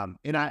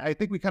 And I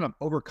think we kind of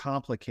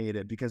overcomplicate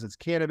it because it's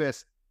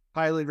cannabis,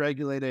 highly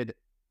regulated,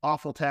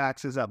 awful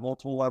taxes at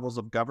multiple levels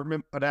of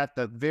government. But at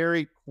the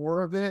very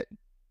core of it,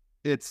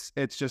 it's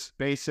just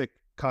basic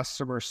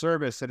customer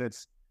service. And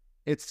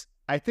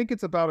I think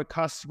it's about a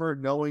customer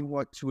knowing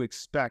what to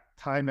expect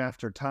time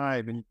after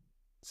time. And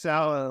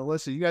Sal and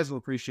Alyssa, you guys will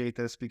appreciate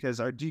this because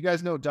do you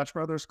guys know Dutch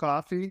Brothers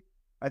Coffee?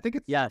 I think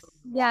it's... Yes.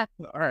 Yeah.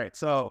 All right.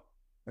 So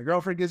my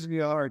girlfriend gives me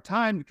a hard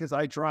time because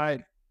I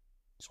drive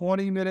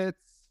 20 minutes,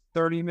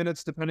 30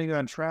 minutes, depending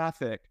on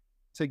traffic,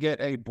 to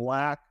get a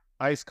black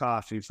iced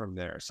coffee from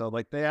there. So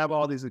like they have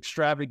all these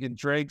extravagant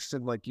drinks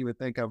and like you would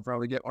think I'd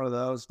probably get one of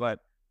those, but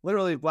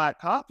literally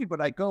black coffee.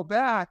 But I go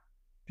back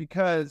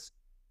because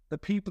the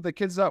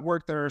kids that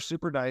work there are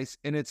super nice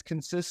and it's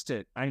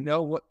consistent. I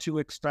know what to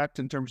expect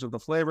in terms of the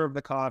flavor of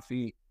the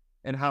coffee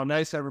and how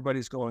nice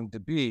everybody's going to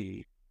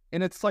be.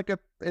 And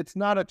it's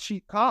not a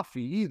cheap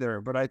coffee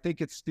either, but I think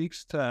it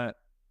speaks to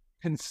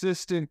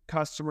consistent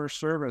customer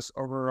service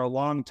over a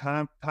long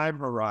time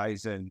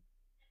horizon.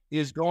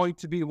 is going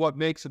to be what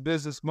makes a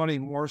business money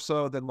more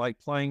so than like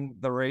playing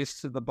the race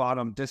to the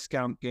bottom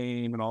discount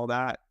game and all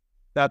that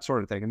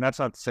sort of thing. And that's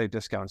not to say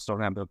discounts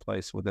don't have their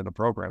place within a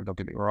program, don't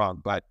get me wrong,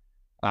 but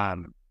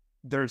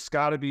there's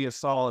got to be a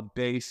solid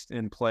base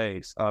in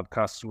place of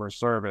customer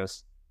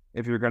service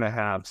if you're going to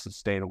have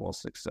sustainable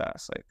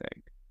success, I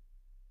think.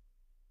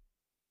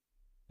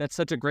 That's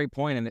such a great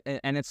point,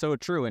 and it's so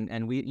true.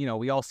 And we,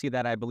 we all see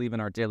that, I believe, in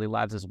our daily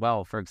lives as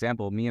well. For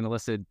example, me and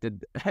Alyssa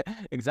did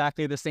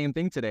exactly the same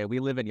thing today. We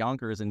live in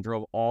Yonkers and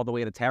drove all the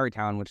way to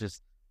Tarrytown, which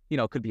is,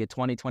 could be a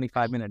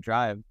 25-minute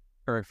drive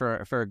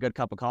for a good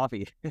cup of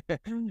coffee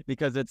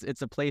because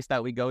it's a place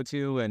that we go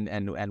to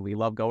and we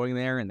love going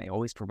there, and they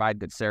always provide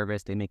good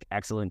service. They make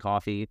excellent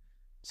coffee.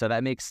 So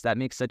that makes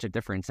such a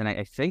difference. And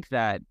I think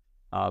that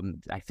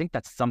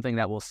that's something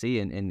that we'll see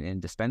in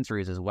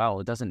dispensaries as well.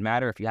 It doesn't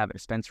matter if you have a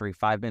dispensary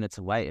 5 minutes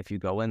away if you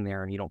go in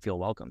there and you don't feel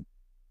welcome.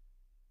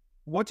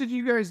 What did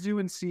you guys do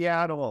in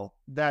Seattle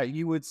that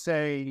you would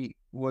say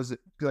was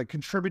like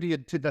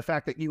contributed to the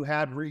fact that you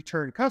had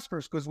return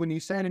customers? Because when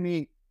you say to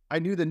me, I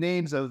knew the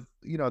names of,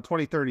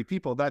 20, 30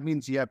 people, that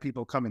means you have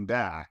people coming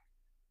back.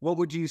 What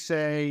would you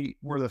say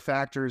were the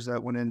factors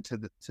that went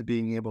into to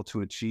being able to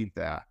achieve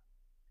that?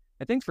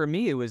 I think for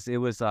me, it was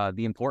the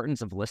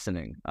importance of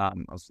listening.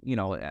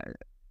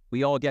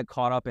 We all get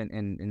caught up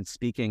in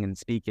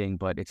speaking,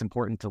 but it's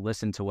important to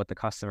listen to what the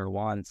customer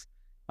wants,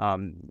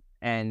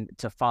 and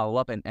to follow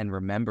up and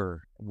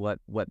remember what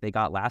they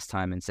got last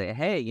time and say,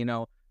 hey,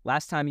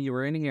 last time you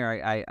were in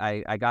here,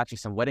 I got you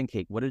some wedding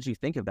cake. What did you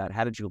think of that?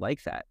 How did you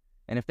like that?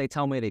 And if they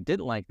tell me they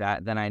didn't like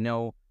that, then I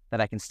know that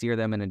I can steer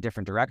them in a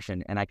different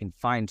direction, and I can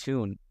fine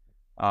tune,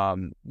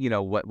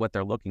 what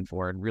they're looking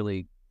for and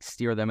really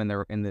steer them in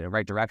the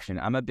right direction.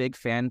 I'm a big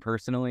fan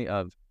personally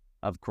of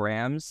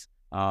grams.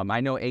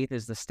 I know eighth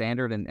is the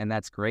standard, and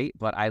that's great,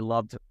 but I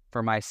loved,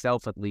 for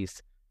myself at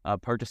least,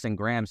 purchasing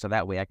grams so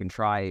that way I can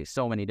try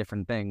so many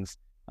different things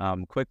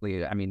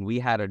quickly. I mean, we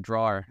had a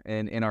drawer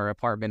in our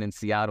apartment in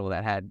Seattle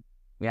that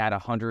we had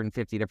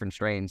 150 different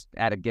strains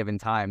at a given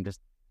time, just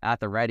at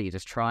the ready,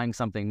 just trying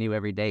something new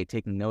every day,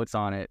 taking notes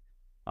on it,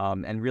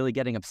 and really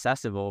getting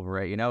obsessive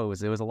over it. It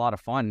was a lot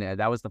of fun.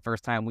 That was the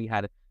first time we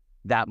had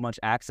that much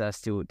access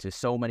to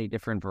so many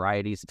different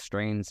varieties of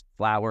strains,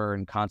 flower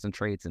and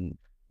concentrates and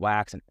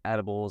wax and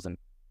edibles, and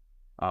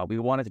we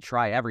wanted to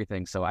try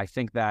everything. So I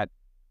think that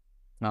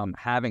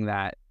having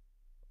that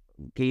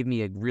gave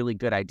me a really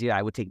good idea.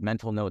 I would take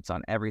mental notes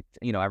on every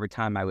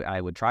time I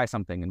would try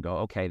something and go,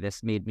 okay,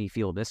 this made me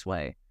feel this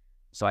way.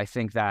 So I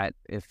think that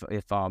if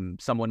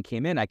someone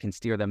came in, I can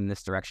steer them in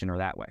this direction or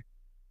that way.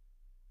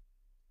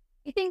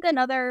 I think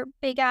another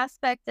big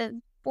aspect of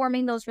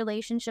forming those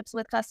relationships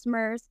with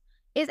customers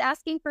is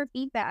asking for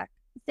feedback,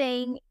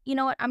 saying, you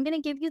know what, I'm going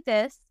to give you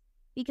this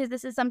because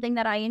this is something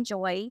that I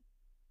enjoy.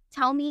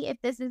 Tell me if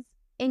this is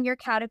in your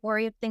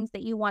category of things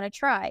that you want to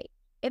try.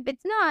 If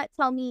it's not,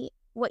 tell me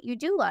what you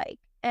do like.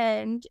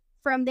 And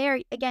from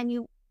there, again,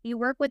 you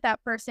work with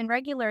that person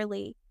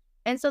regularly.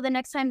 And so the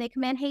next time they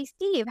come in, hey,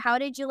 Steve, how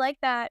did you like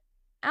that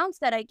ounce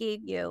that I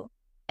gave you?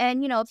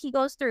 And, if he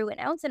goes through an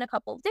ounce in a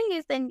couple of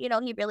days, then,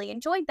 he really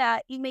enjoyed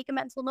that. You make a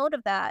mental note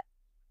of that.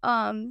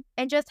 And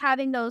just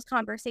having those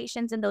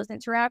conversations and those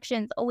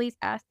interactions, always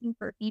asking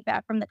for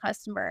feedback from the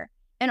customer,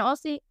 and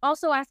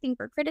also asking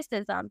for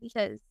criticism,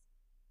 because,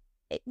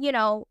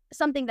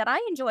 something that I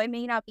enjoy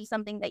may not be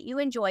something that you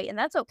enjoy, and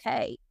that's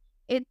okay.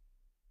 It's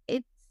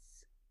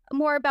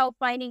more about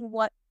finding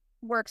what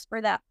works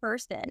for that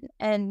person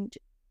and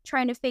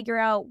trying to figure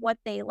out what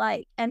they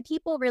like. And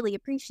people really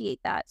appreciate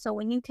that. So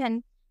when you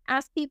can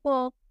ask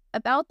people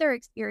about their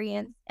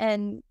experience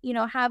and,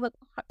 have a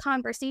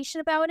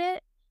conversation about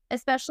it,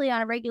 especially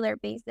on a regular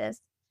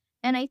basis.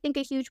 And I think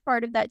a huge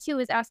part of that too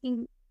is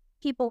asking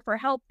people for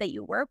help that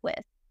you work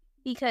with,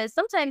 because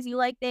sometimes you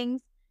like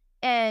things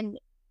and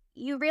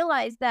you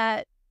realize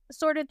that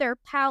sort of their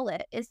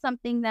palate is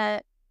something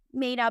that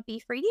may not be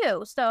for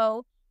you.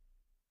 So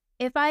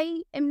if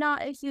I am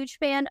not a huge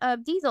fan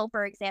of diesel,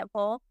 for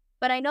example,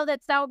 but I know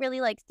that Sal really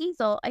likes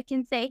diesel, I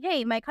can say,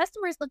 hey, my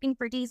customer's looking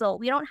for diesel.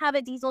 We don't have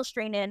a diesel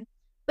strain in,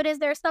 but is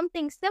there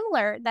something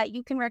similar that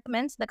you can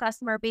recommend to the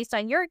customer based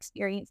on your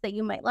experience that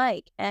you might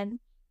like? And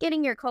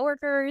getting your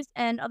coworkers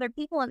and other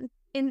people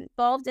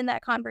involved in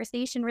that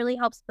conversation really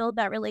helps build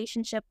that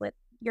relationship with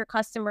your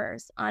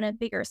customers on a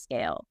bigger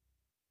scale.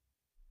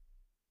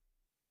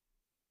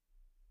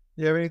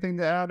 You have anything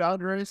to add,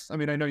 Andres? I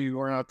mean, I know you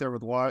weren't out there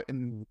with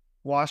in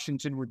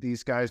Washington with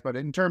these guys, but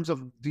in terms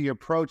of the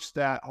approach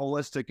that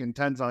Holistic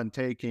intends on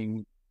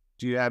taking,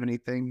 do you have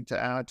anything to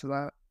add to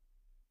that?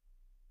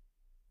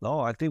 No,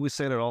 I think we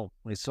said it all.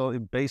 It's all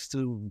based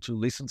to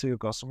listen to your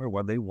customer,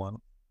 what they want,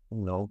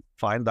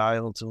 fine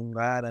dial to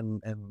that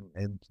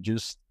and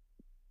just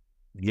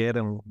get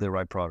them the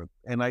right product.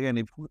 And again,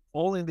 if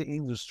all in the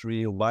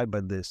industry abide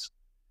by this,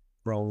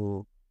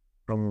 from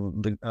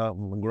the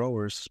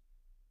growers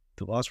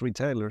to us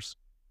retailers,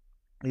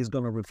 is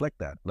going to reflect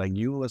that. Like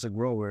you as a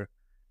grower,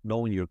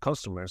 knowing your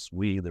customers,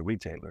 we the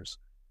retailers,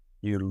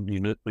 you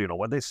know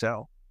what they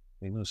sell.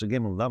 It's a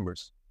game of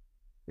numbers.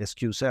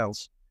 SKU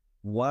sells.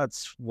 what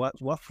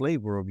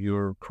flavor of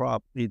your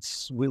crop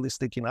it's really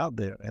sticking out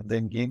there, and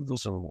then give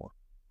those some more.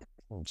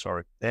 I'm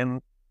sorry.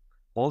 And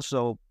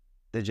also,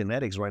 the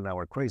genetics right now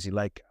are crazy.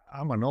 Like,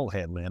 I'm an old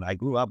head, man. I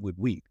grew up with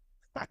wheat.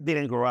 I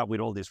didn't grow up with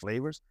all these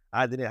flavors.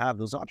 I didn't have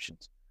those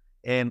options.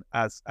 And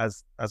as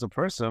a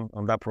person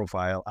on that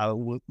profile, I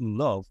would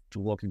love to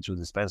walk into a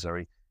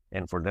dispensary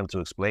and for them to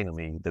explain to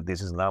me that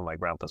this is not my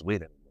grandpa's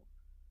weed anymore.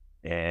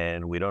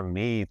 And we don't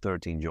need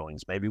 13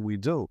 joints. Maybe we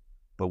do,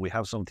 but we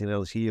have something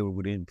else here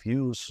with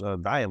infused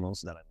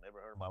diamonds that I've never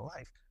heard in my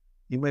life.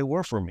 It may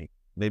work for me.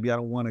 Maybe I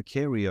don't want to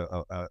carry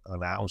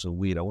an ounce of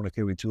weed. I want to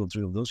carry 2 or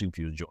 3 of those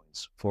infused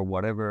joints for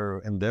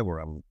whatever endeavor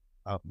I'm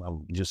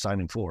just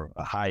signing for.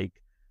 A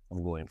hike,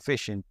 I'm going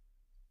fishing.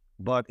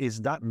 But it's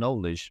that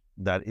knowledge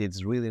that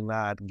it's really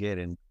not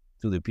getting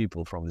to the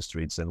people from the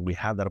streets. And we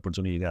have that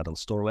opportunity at the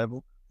store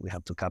level. We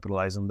have to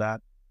capitalize on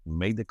that,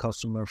 make the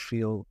customer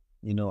feel,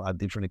 a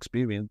different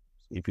experience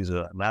if he's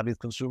an avid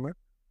consumer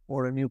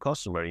or a new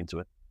customer into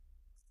it.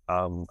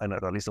 And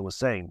at least I was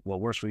saying, what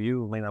works for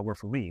you may not work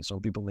for me. Some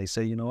people may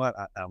say, you know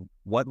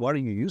what are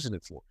you using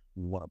it for?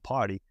 You want to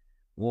party,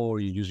 or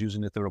you're just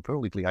using it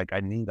therapeutically. Like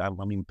I'm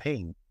in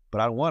pain,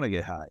 but I don't want to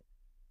get high.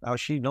 Now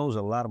she knows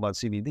a lot about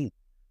CBD.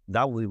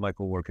 That will be my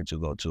coworker to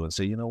go to and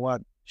say, you know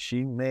what?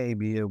 She may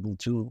be able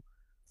to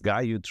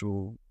guide you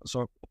through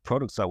sort of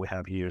products that we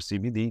have here,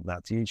 CBD,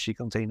 not THC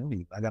containing.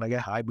 You're not gonna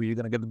get high, but you're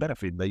gonna get the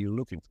benefit that you're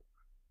looking for.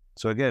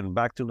 So again,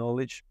 back to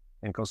knowledge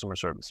and customer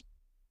service.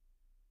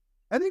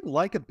 I think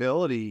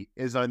likability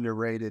is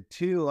underrated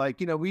too. Like,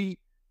 we,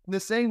 the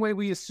same way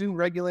we assume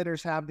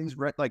regulators have these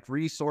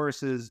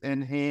resources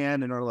in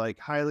hand and are like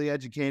highly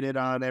educated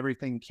on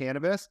everything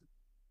cannabis,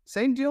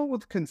 same deal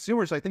with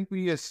consumers. I think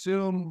we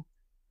assume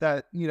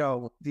that,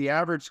 the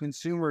average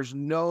consumers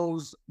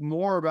knows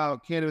more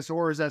about cannabis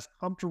or is as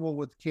comfortable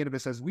with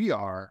cannabis as we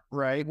are,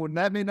 right? When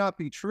that may not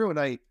be true.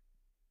 And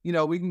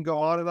we can go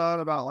on and on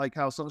about like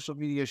how social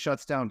media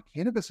shuts down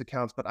cannabis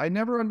accounts, but I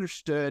never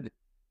understood.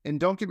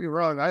 And don't get me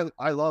wrong,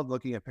 I love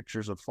looking at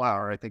pictures of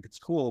flower. I think it's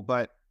cool,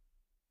 but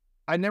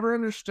I never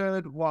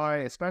understood why,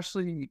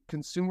 especially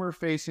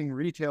consumer-facing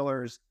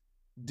retailers,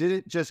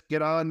 didn't just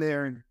get on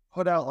there and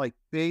put out like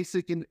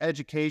basic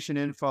education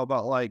info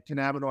about like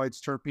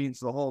cannabinoids, terpenes,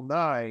 the whole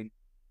nine.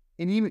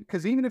 And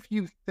even if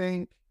you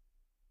think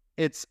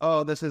it's,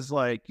 oh, this is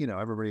like,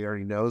 everybody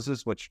already knows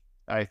this, which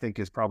I think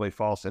is probably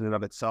false in and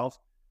of itself.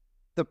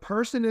 The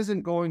person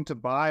isn't going to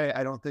buy,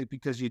 I don't think,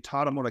 because you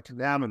taught them what a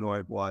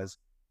cannabinoid was.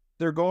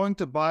 They're going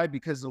to buy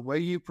because the way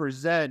you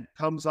present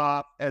comes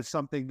off as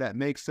something that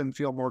makes them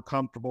feel more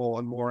comfortable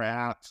and more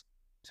apt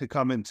to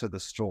come into the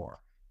store.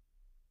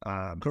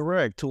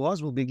 Correct. To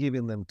us, we'll be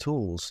giving them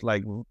tools.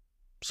 Like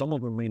some of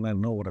them may not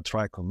know what a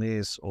trichome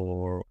is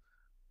or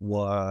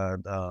what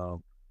a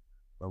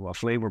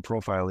flavor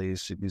profile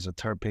is. If it's a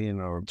terpene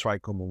or a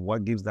trichome, and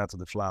what gives that to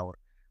the flower.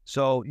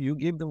 So you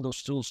give them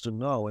those tools to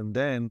know, and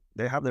then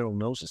they have their own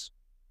noses.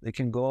 They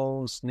can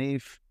go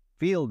sniff,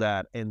 feel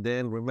that, and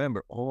then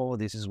remember, oh,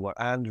 this is what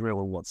Andrea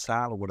or what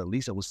Sal or what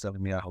Elisa was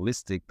telling me at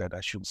Holistic that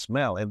I should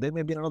smell. And they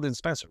may be another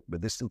dispenser,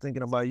 but they're still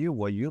thinking about you,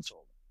 what you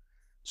told them.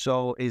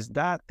 So it's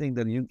that thing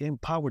that you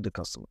empower the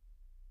customer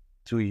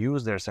to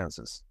use their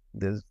senses.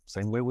 The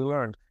same way we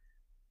learned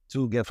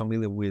to get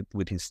familiar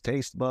with his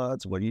taste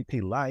buds, what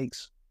he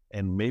likes.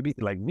 And maybe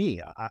like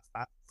me,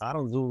 I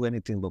don't do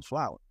anything but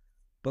flower.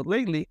 But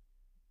lately,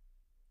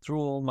 through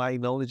all my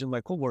knowledge and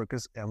my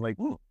coworkers, I'm like,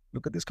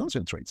 look at these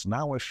concentrates.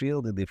 Now I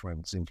feel the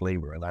difference in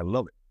flavor and I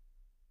love it.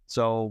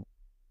 So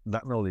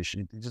that knowledge,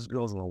 it just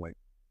goes a long way.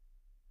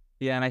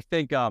 Yeah, and I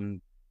think, to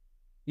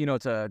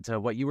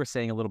what you were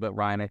saying a little bit,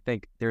 Ryan, I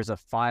think there's a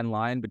fine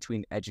line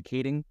between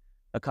educating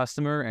a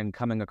customer and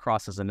coming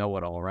across as a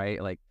know-it-all,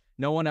 right? Like,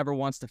 no one ever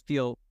wants to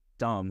feel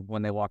dumb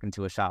when they walk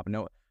into a shop.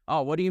 No,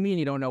 oh, what do you mean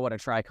you don't know what a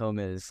trichome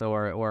is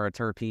or a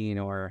terpene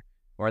or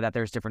that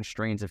there's different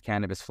strains of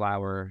cannabis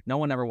flower? No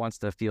one ever wants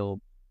to feel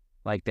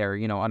like they're,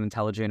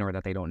 unintelligent or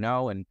that they don't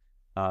know. And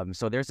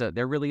so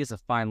there really is a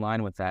fine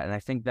line with that. And I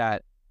think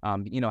that,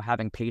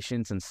 having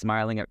patience and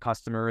smiling at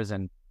customers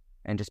and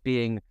just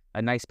being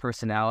a nice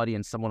personality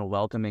and someone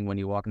welcoming when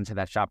you walk into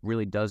that shop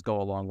really does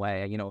go a long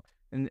way.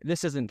 And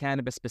this isn't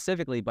cannabis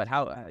specifically, but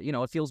how,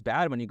 it feels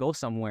bad when you go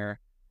somewhere,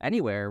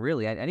 anywhere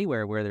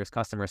where there's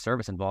customer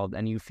service involved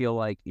and you feel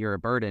like you're a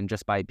burden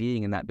just by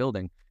being in that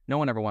building. No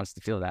one ever wants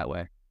to feel that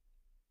way.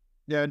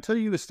 Yeah, until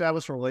you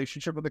establish a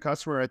relationship with the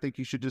customer, I think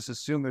you should just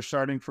assume they're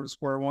starting from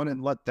square one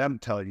and let them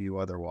tell you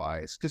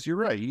otherwise. Because you're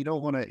right, you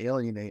don't want to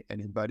alienate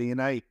anybody.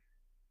 And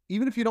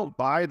even if you don't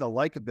buy the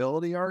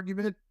likability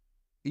argument,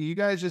 you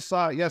guys just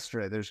saw it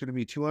yesterday. There's going to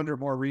be 200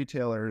 more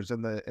retailers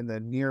in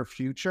the near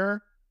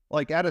future.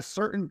 Like at a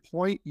certain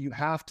point, you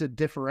have to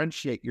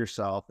differentiate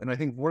yourself. And I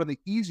think one of the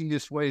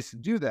easiest ways to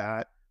do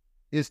that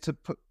is to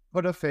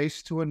put a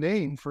face to a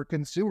name for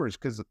consumers.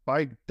 Because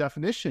by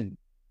definition,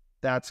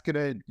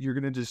 you're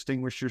gonna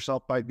distinguish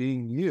yourself by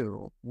being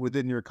you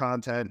within your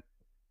content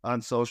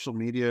on social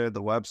media,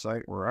 the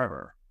website,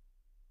 wherever.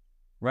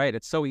 Right.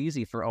 It's so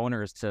easy for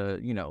owners to,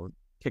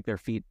 kick their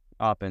feet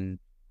up and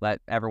let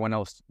everyone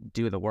else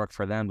do the work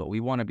for them. But we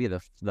want to be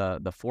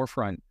the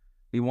forefront.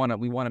 We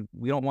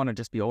don't want to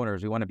just be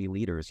owners. We want to be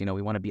leaders. You know,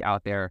 we want to be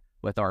out there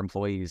with our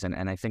employees.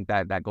 And I think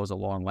that goes a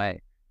long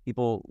way.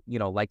 People, you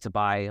know, like to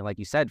buy, like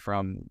you said,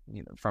 from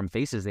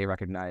faces they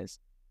recognize.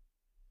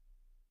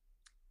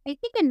 I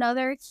think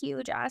another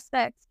huge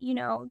aspect, you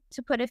know,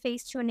 to put a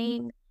face to a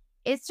name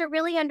is to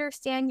really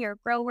understand your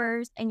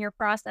growers and your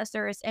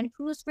processors and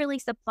who's really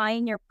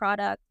supplying your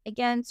product.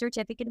 Again,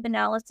 certificate of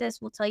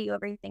analysis will tell you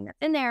everything that's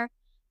in there.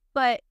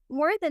 But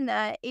more than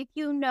that, if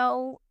you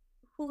know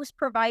who's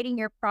providing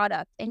your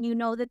product and you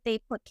know that they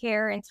put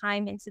care and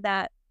time into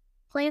that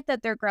plant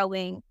that they're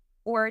growing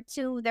or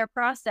to their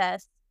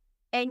process,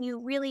 and you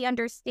really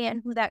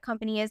understand who that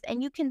company is,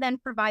 and you can then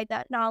provide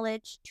that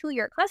knowledge to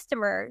your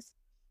customers.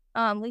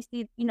 We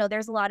see, you know,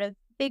 there's a lot of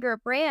bigger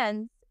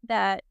brands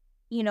that,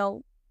 you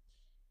know,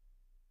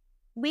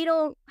 we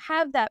don't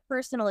have that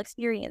personal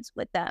experience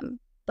with them,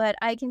 but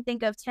I can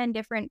think of 10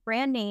 different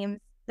brand names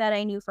that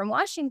I knew from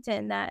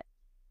Washington that,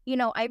 you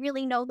know, I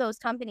really know those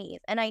companies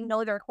and I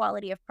know their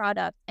quality of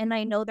product and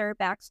I know their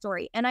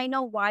backstory and I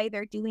know why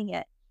they're doing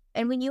it.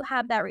 And when you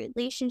have that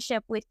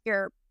relationship with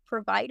your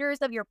providers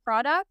of your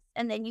products,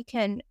 and then you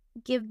can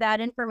give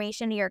that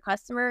information to your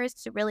customers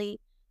to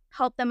really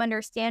help them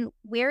understand,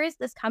 where is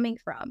this coming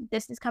from?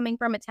 This is coming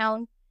from a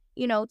town,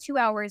 you know, 2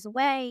 hours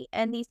away,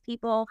 and these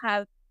people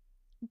have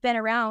been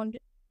around,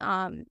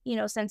 you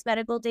know, since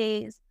medical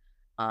days.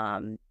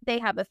 They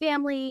have a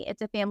family,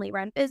 it's a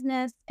family-run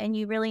business, and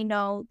you really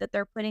know that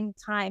they're putting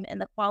time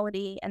and the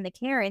quality and the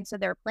care into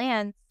their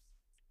plans.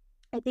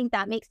 I think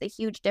that makes a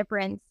huge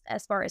difference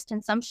as far as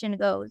consumption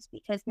goes,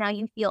 because now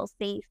you feel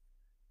safe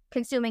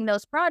consuming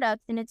those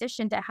products, in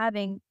addition to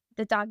having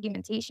the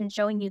documentation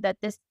showing you that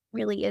this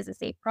really is a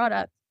safe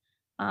product.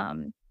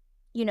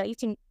 You know,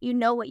 you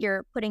know what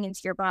you're putting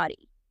into your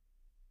body.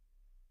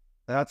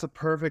 That's a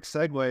perfect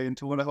segue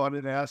into what I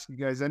wanted to ask you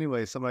guys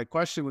anyway. So my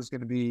question was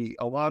going to be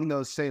along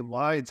those same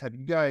lines. Have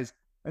you guys,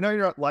 I know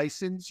you're not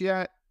licensed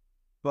yet,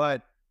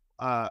 but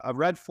a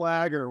red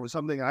flag or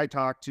something I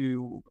talk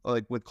to,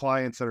 like with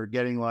clients that are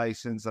getting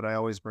licensed, that I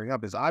always bring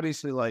up is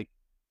obviously like,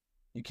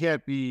 you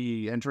can't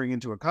be entering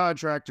into a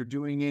contract or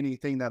doing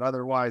anything that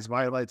otherwise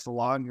violates the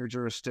law in your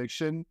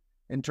jurisdiction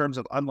in terms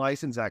of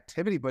unlicensed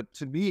activity. But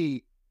to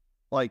me,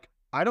 like,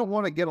 I don't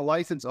want to get a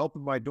license,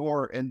 open my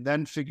door, and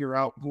then figure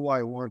out who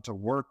I want to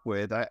work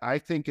with. I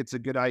think it's a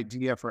good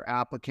idea for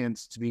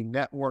applicants to be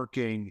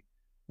networking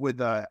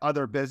with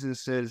other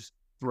businesses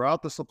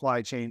throughout the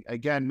supply chain.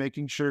 Again,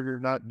 making sure you're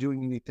not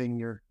doing anything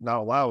you're not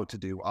allowed to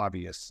do,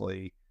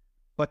 obviously,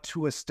 but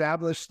to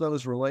establish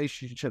those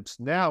relationships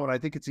now. And I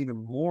think it's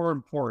even more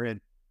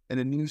important in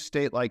a new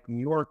state like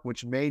New York,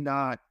 which may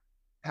not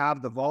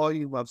have the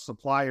volume of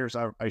suppliers.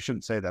 I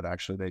shouldn't say that,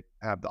 actually. They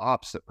have the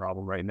opposite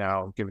problem right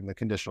now, given the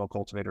conditional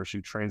cultivators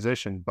who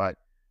transition. But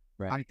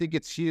right, I think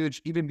it's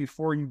huge, even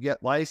before you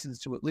get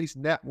licensed, to at least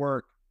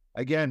network,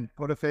 again,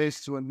 put a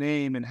face to a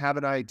name and have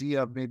an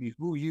idea of maybe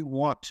who you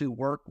want to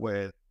work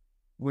with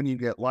when you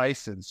get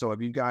licensed. So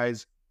have you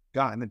guys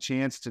gotten a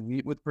chance to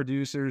meet with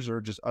producers or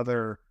just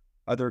other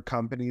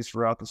companies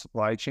throughout the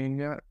supply chain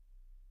yet?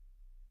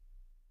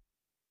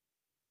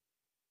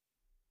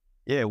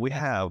 Yeah, we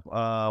have.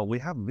 We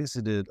have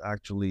visited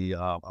actually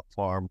a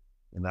farm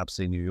in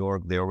upstate New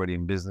York. They're already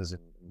in business in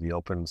the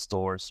open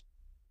stores.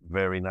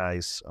 Very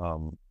nice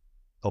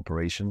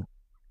operation.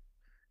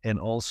 And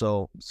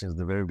also, since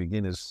the very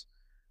beginnings,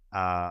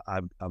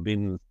 I've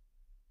been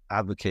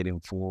advocating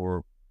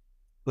for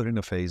putting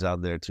a face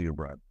out there to your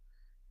brand,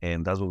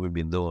 and that's what we've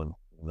been doing.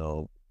 You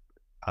know,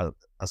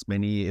 as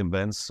many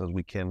events as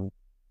we can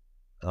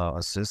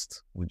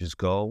assist. We just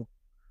go,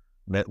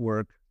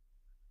 network,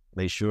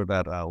 make sure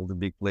that all the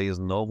big players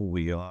know who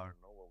we are,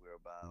 know what we're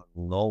about,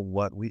 know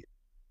what we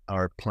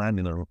are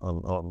planning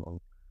on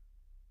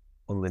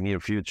the near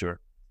future.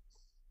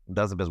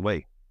 That's the best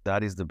way.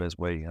 That is the best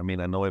way. I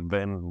mean, I know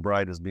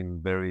Eventbrite has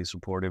been very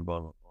supportive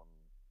on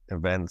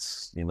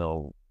events, you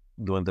know,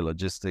 doing the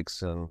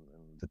logistics and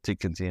the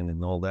ticketing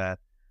and all that.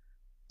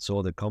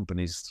 So the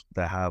companies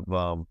that have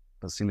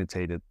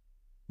facilitated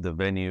the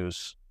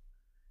venues,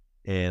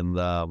 and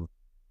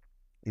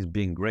it's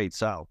been great.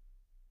 Sal,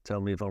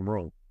 tell me if I'm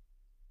wrong.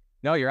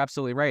 No, you're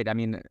absolutely right. I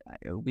mean,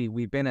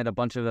 we've been at a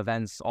bunch of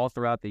events all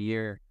throughout the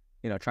year,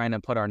 you know, trying to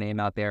put our name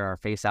out there, our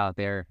face out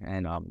there,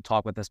 and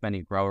talk with as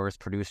many growers,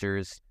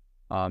 producers,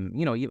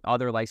 you know,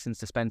 other licensed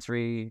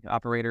dispensary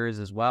operators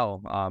as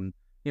well.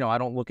 You know, I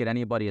don't look at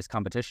anybody as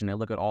competition. I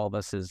look at all of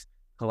us as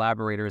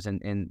collaborators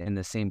in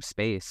the same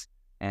space.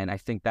 And I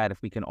think that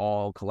if we can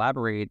all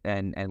collaborate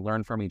and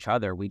learn from each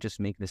other, we just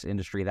make this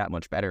industry that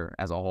much better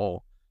as a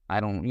whole.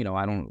 I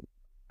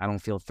don't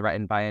feel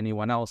threatened by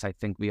anyone else. I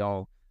think we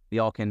all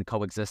can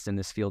coexist in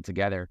this field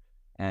together.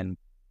 And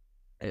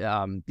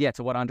yeah,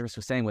 to what Andres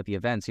was saying with the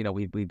events, you know,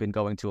 we've been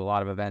going to a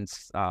lot of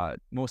events,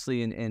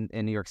 mostly in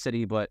New York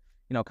City, but,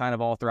 you know, kind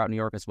of all throughout New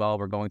York as well.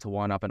 We're going to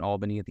one up in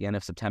Albany at the end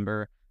of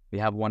September. We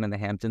have one in the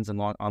Hamptons on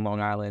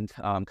Long Island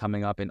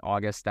coming up in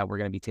August that we're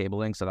going to be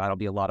tabling. So that'll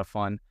be a lot of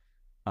fun.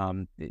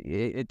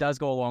 it does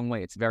go a long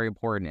way. It's very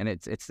important, and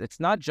it's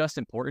not just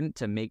important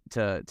to make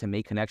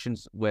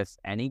connections with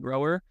any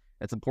grower.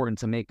 It's important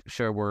to make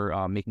sure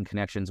we're making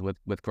connections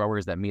with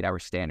growers that meet our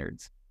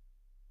standards.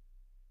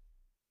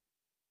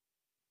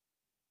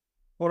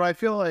 Well, I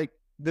feel like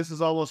this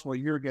is almost what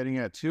you're getting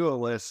at too,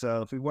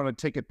 Alyssa. If we want to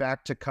take it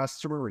back to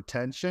customer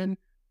retention,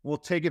 we'll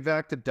take it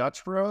back to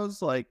Dutch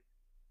Bros. Like,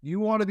 you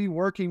want to be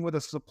working with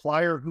a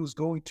supplier who's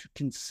going to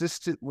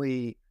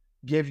consistently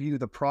give you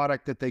the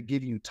product that they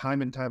give you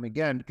time and time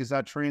again, because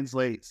that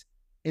translates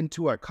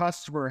into a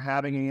customer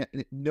having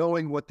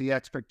knowing what the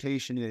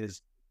expectation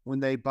is when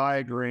they buy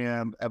a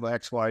gram of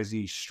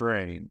XYZ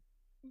strain.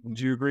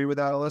 Do you agree with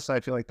that, Alyssa? I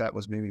feel like that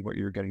was maybe what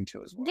you were getting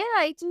to as well. Yeah,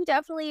 I do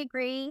definitely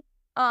agree.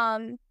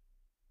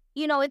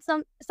 It's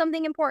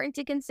something important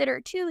to consider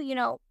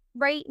too.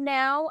 Right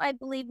now, I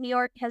believe New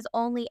York has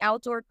only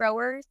outdoor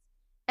growers.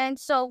 And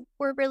so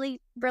we're really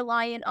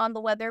reliant on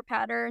the weather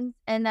patterns.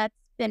 And that's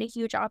been a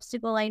huge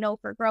obstacle, I know,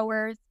 for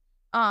growers.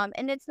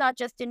 And it's not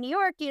just in New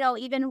York,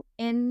 even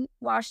in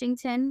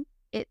Washington,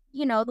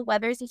 the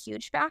weather is a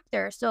huge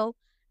factor. So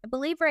I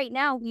believe right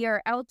now we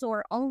are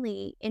outdoor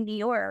only in New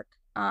York.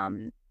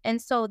 And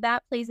so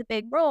that plays a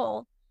big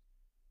role.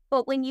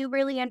 But when you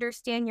really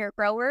understand your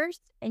growers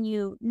and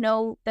you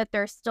know that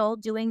they're still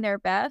doing their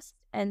best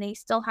and they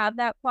still have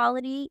that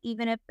quality,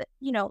 even if,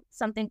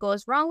 something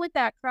goes wrong with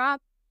that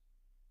crop,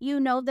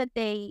 that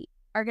they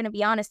are going to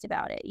be honest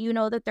about it.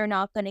 That they're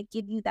not going to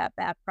give you that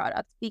bad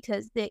product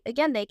because they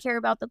care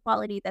about the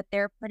quality that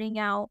they're putting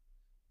out.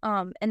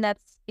 And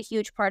that's a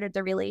huge part of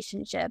the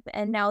relationship.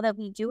 And now that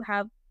we do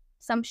have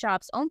some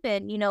shops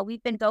open,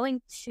 we've been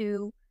going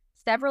to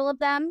several of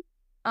them.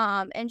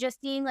 And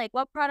just seeing like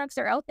what products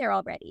are out there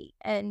already.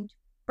 And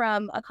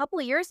from a couple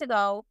of years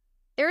ago,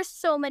 there's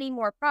so many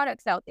more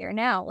products out there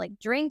now, like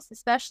drinks,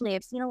 especially.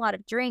 I've seen a lot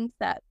of drinks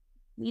that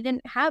we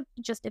didn't have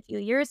just a few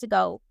years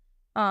ago.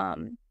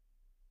 When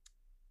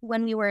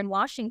we were in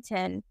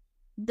Washington,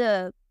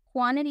 the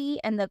quantity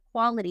and the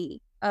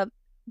quality of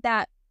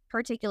that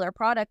particular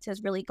product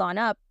has really gone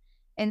up.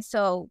 And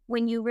so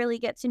when you really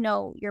get to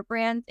know your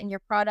brands and your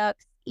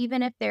products,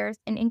 even if there's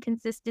an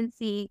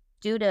inconsistency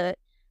due to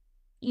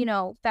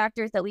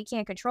factors that we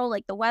can't control,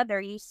 like the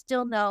weather, you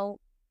still know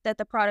that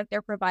the product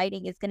they're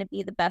providing is going to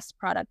be the best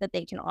product that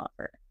they can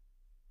offer.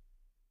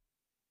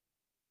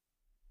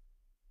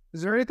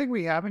 Is there anything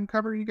we haven't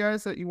covered, you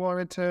guys, that you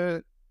wanted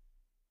to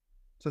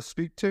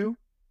speak to?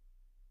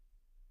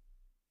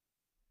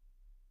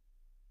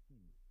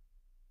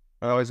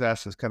 I always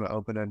ask this kind of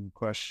open-ended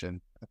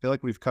question. I feel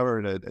like we've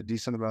covered a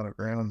decent amount of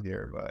ground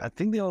here, but I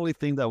think the only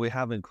thing that we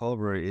haven't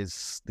covered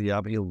is the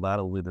uphill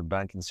battle with the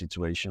banking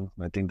situation.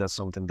 I think that's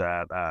something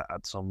that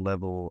at some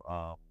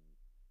level,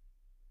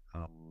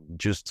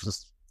 just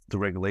the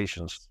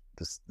regulations,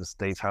 the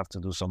states have to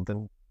do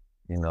something,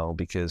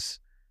 because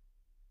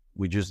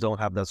we just don't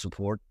have that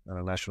support at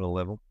a national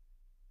level.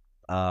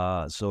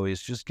 So it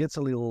just gets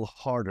a little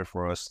harder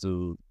for us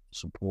to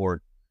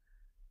support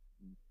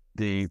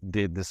the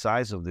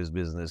size of this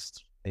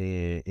business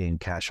in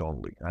cash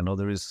only. I know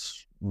there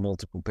is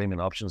multiple payment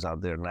options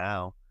out there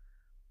now,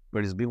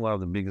 but it's been one of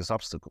the biggest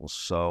obstacles.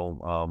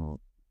 So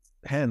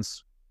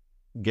hence,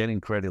 getting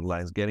credit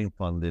lines, getting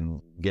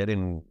funding,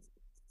 getting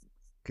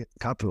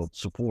capital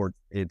support,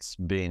 it's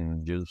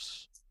been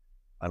just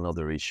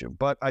another issue.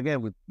 But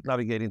again, we're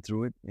navigating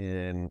through it,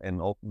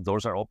 and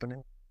doors are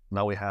opening.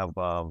 Now we have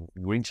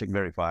Green Check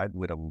Verified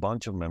with a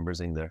bunch of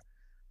members in there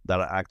that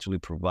are actually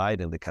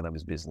providing the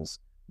cannabis business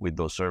with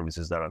those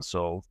services that are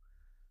so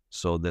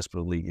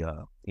desperately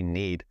in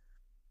need.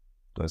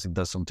 So I think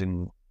that's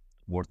something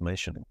worth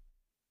mentioning.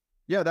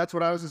 Yeah, that's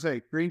what I was gonna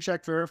say. Green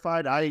Check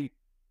Verified. I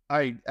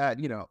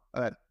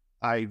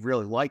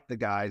really like the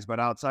guys, but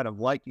outside of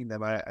liking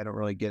them, I don't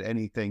really get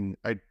anything.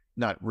 I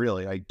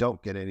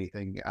don't get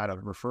anything out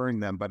of referring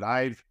them. But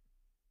I've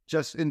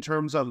just, in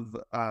terms of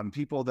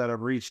people that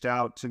have reached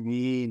out to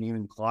me and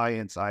even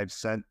clients, I've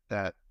sent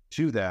that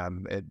to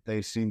them.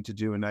 They seem to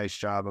do a nice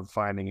job of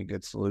finding a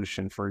good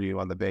solution for you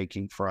on the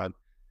banking front,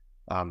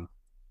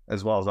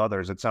 as well as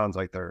others. It sounds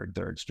like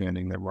they're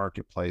expanding their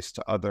marketplace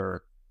to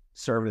other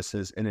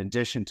services in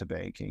addition to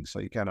banking.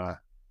 So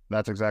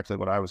that's exactly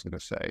what I was going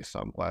to say. So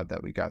I'm glad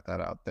that we got that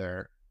out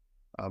there.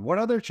 What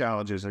other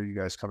challenges are you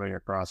guys coming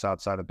across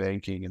outside of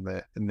banking in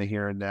the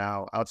here and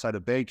now, outside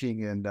of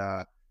banking and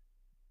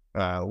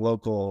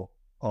local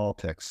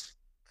politics?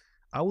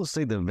 I would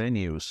say the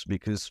venues,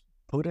 because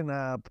putting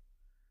up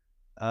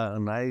a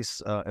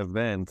nice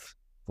event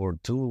for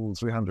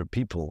 200-300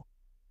 people,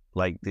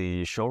 like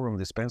the showroom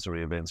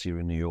dispensary events here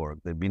in New York,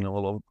 they've been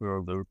all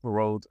over the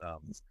road.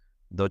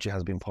 Dolce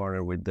has been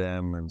partnered with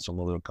them and some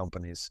other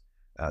companies,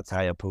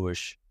 Taya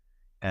Push,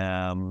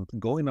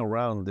 going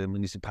around the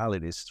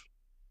municipalities,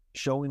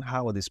 showing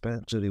how a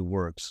dispensary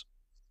works,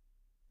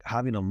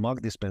 having a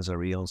mock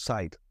dispensary on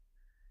site.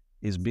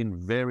 It's been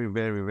very,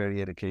 very,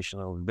 very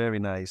educational, very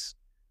nice.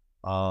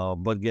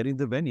 But getting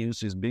the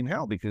venues is being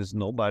held because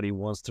nobody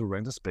wants to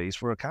rent a space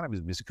for a cannabis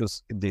business,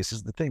 because this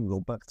is the thing.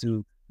 Go back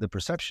to the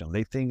perception.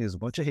 They think it's a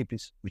bunch of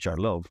hippies, which I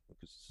love,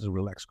 because it's a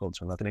relaxed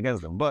culture, nothing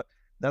against them, but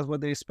that's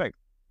what they expect.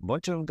 A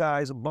bunch of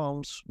guys and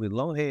bums with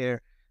long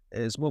hair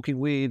smoking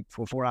weed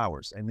for 4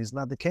 hours. And it's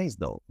not the case,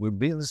 though. We're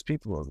business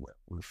people as well.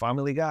 We're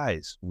family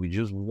guys. We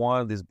just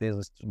want this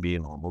business to be a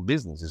normal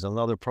business. It's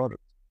another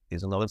product.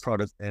 It's another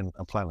product, and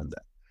I'm planning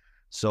that.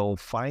 So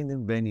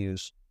finding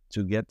venues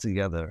to get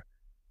together,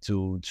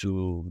 to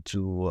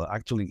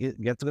actually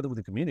get together with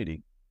the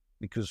community,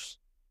 because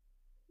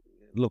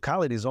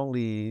localities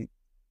only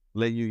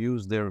let you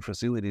use their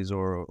facilities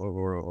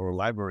or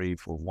library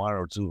for 1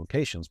 or 2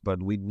 occasions,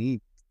 but we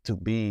need to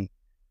be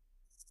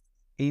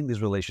in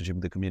this relationship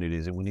with the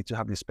communities, and we need to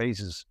have these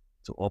spaces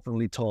to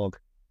openly talk,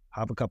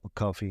 have a cup of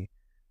coffee,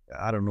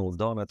 I don't know,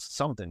 donuts,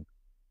 something.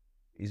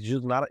 It's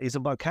just not, it's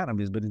about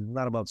cannabis, but it's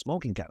not about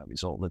smoking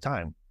cannabis all the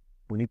time.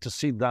 We need to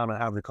sit down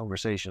and have the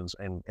conversations,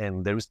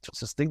 and there is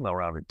a stigma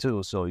around it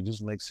too, so it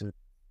just makes it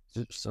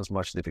just as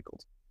much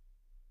difficult.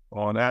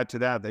 Well, and add to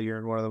that you're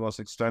in one of the most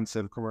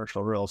expensive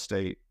commercial real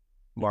estate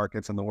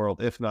markets in the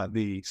world, if not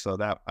the. So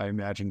that, I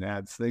imagine,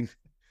 adds things.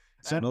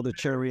 It's another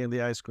cherry in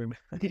the ice cream.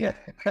 Yeah,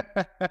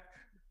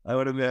 I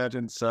would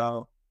imagine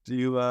so. Do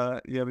you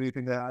have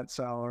anything to add,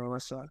 Sal or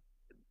Alyssa?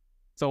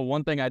 So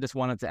one thing I just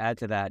wanted to add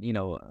to that,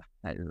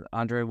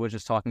 Andre was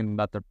just talking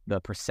about the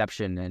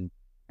perception and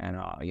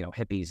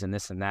hippies and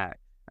this and that.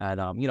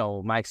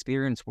 And my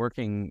experience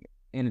working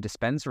in a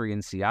dispensary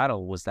in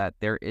Seattle was that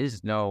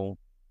there's no,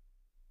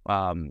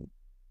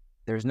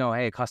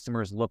 hey,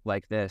 customers look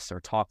like this or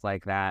talk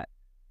like that.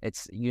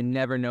 You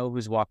never know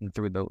who's walking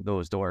through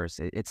those doors.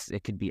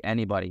 It could be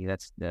anybody.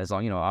 That's, as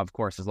long, of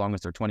course, as long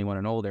as they're 21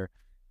 and older.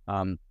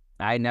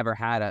 I never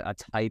had a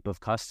type of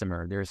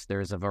customer.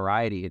 There's a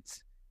variety.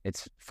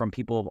 It's from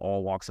people of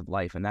all walks of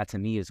life, and that to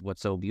me is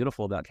what's so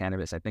beautiful about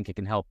cannabis. I think it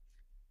can help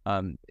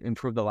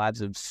improve the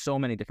lives of so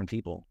many different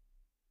people.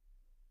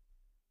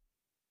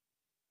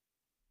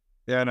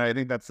 Yeah, and I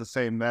think that's the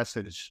same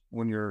message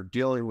when you're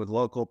dealing with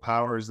local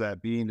powers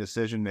that be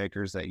decision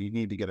makers that you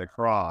need to get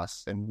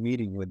across and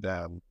meeting with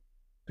them.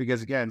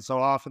 Because again, so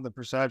often the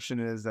perception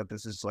is that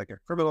this is like a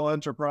criminal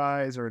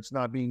enterprise or it's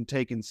not being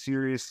taken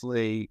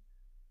seriously.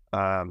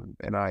 And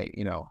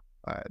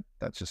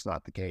that's just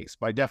not the case.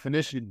 By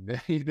definition,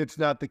 it's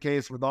not the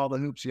case with all the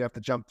hoops you have to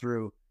jump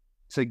through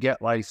to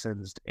get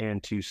licensed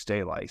and to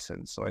stay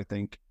licensed. So I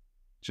think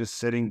just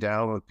sitting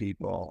down with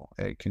people,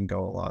 it can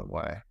go a long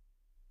way.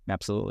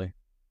 Absolutely.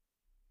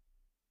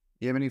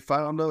 You have any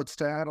final notes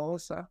to add,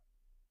 Alyssa?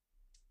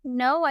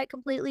 No, I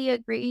completely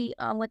agree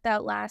with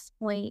that last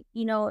point.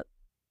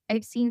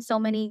 I've seen so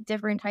many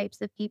different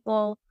types of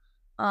people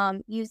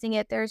using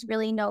it. There's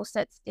really no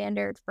set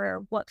standard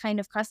for what kind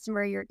of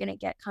customer you're going to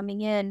get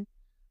coming in.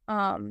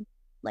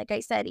 Like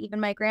I said, even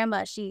my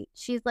grandma,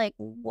 she's like,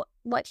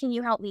 what can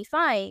you help me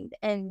find?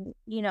 And,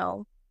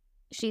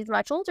 she's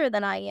much older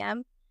than I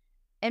am.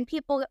 And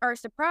people are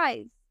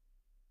surprised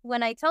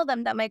when I tell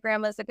them that my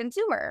grandma's a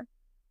consumer,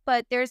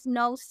 but there's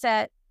no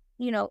set,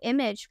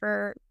 image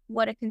for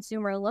what a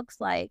consumer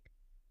looks like,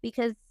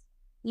 because,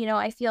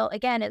 I feel,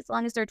 again, as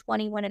long as they're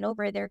 21 and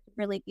over, there could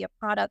really be a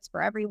product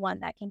for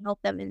everyone that can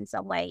help them in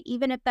some way,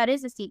 even if that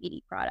is a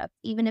CBD product,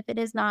 even if it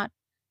is not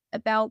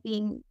about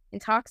being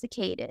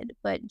intoxicated,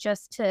 but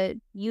just to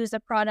use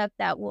a product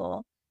that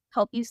will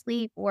help you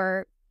sleep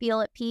or feel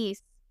at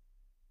peace.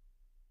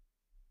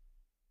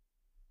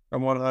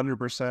 I'm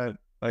 100%.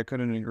 I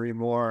couldn't agree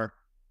more.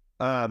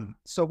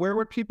 So where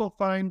would people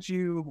find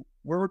you?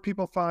 Where would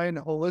people find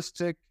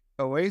Holistic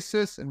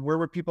Oasis, and where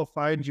would people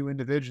find you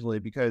individually?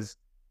 Because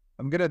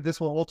this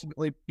will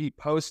ultimately be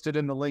posted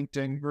in the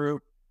LinkedIn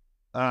group,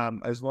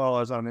 as well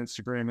as on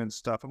Instagram and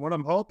stuff. And what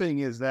I'm hoping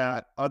is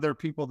that other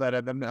people that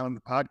have been on the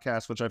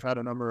podcast, which I've had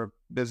a number of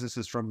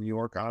businesses from New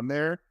York on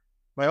there,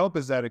 my hope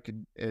is that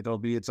it'll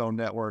be its own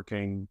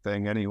networking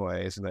thing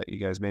anyways, and that you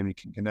guys maybe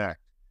can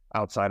connect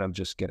outside of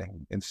just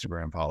getting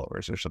Instagram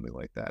followers or something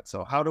like that.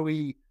 So how do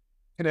we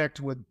connect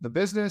with the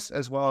business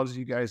as well as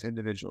you guys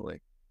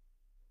individually?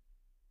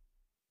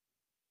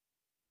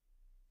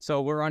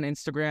 So we're on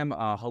Instagram,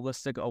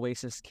 Holistic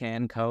Oasis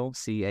Can Co,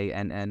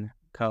 CANN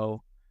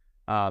Co.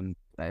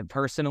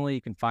 Personally,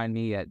 you can find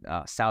me at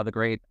Sal the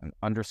Great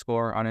 _ on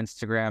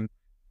Instagram.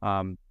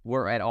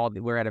 We're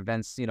at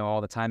events,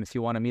 all the time. If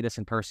you want to meet us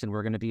in person,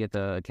 we're going to be at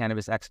the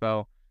Cannabis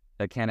Expo,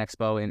 the Can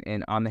Expo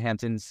in on the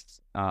Hamptons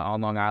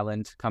on Long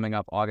Island, coming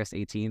up August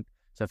 18th.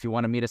 So if you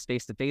want to meet us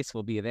face to face,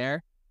 we'll be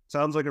there.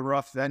 Sounds like a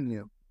rough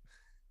venue.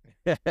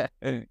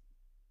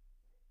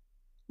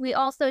 We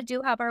also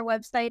do have our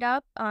website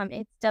up.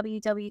 It's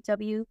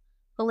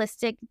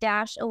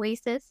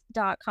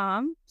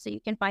www.holistic-oasis.com. So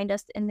you can find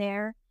us in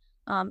there.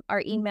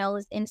 Our email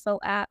is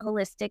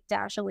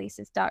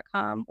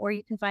info@holistic-oasis.com, or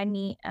you can find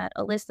me at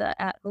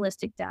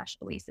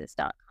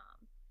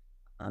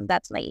alyssa@holistic-oasis.com.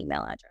 That's my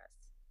email address.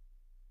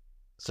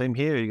 Same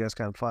here. You guys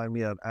can find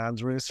me at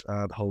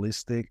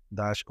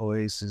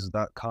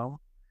holistic-oasis.com.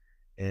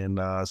 And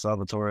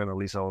Salvatore and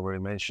Alyssa already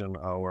mentioned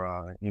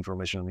our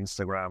information on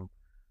Instagram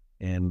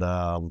and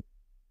our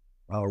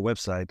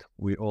website.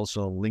 We're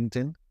also on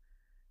LinkedIn.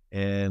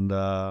 And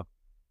go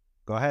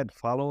go ahead,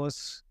 follow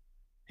us,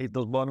 hit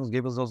those buttons,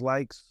 give us those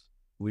likes.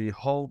 We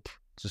hope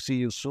to see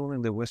you soon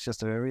in the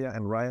Westchester area.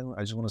 And Ryan,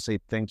 I just want to say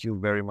thank you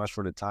very much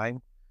for the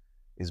time.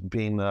 It's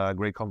been a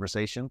great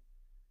conversation,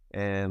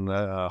 and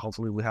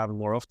hopefully we have it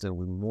more often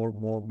with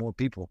more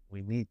people.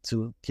 We need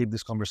to keep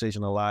this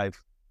conversation alive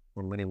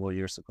for many more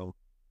years to come.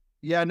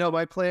 Yeah, no,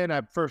 my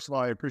plan, first of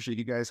all, I appreciate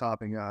you guys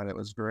hopping on. It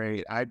was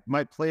great.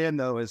 My plan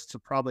though is to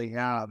probably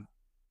have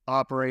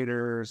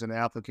operators and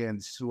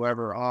applicants,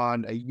 whoever,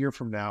 on a year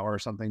from now or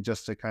something,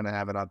 just to kind of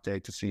have an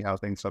update to see how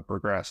things have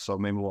progressed. So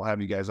maybe we'll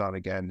have you guys on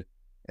again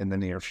in the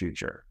near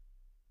future.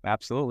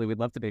 Absolutely. We'd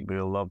love to be. We'd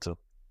love to.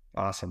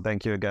 Awesome.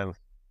 Thank you again.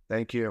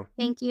 Thank you.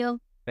 Thank you.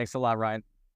 Thanks a lot, Ryan.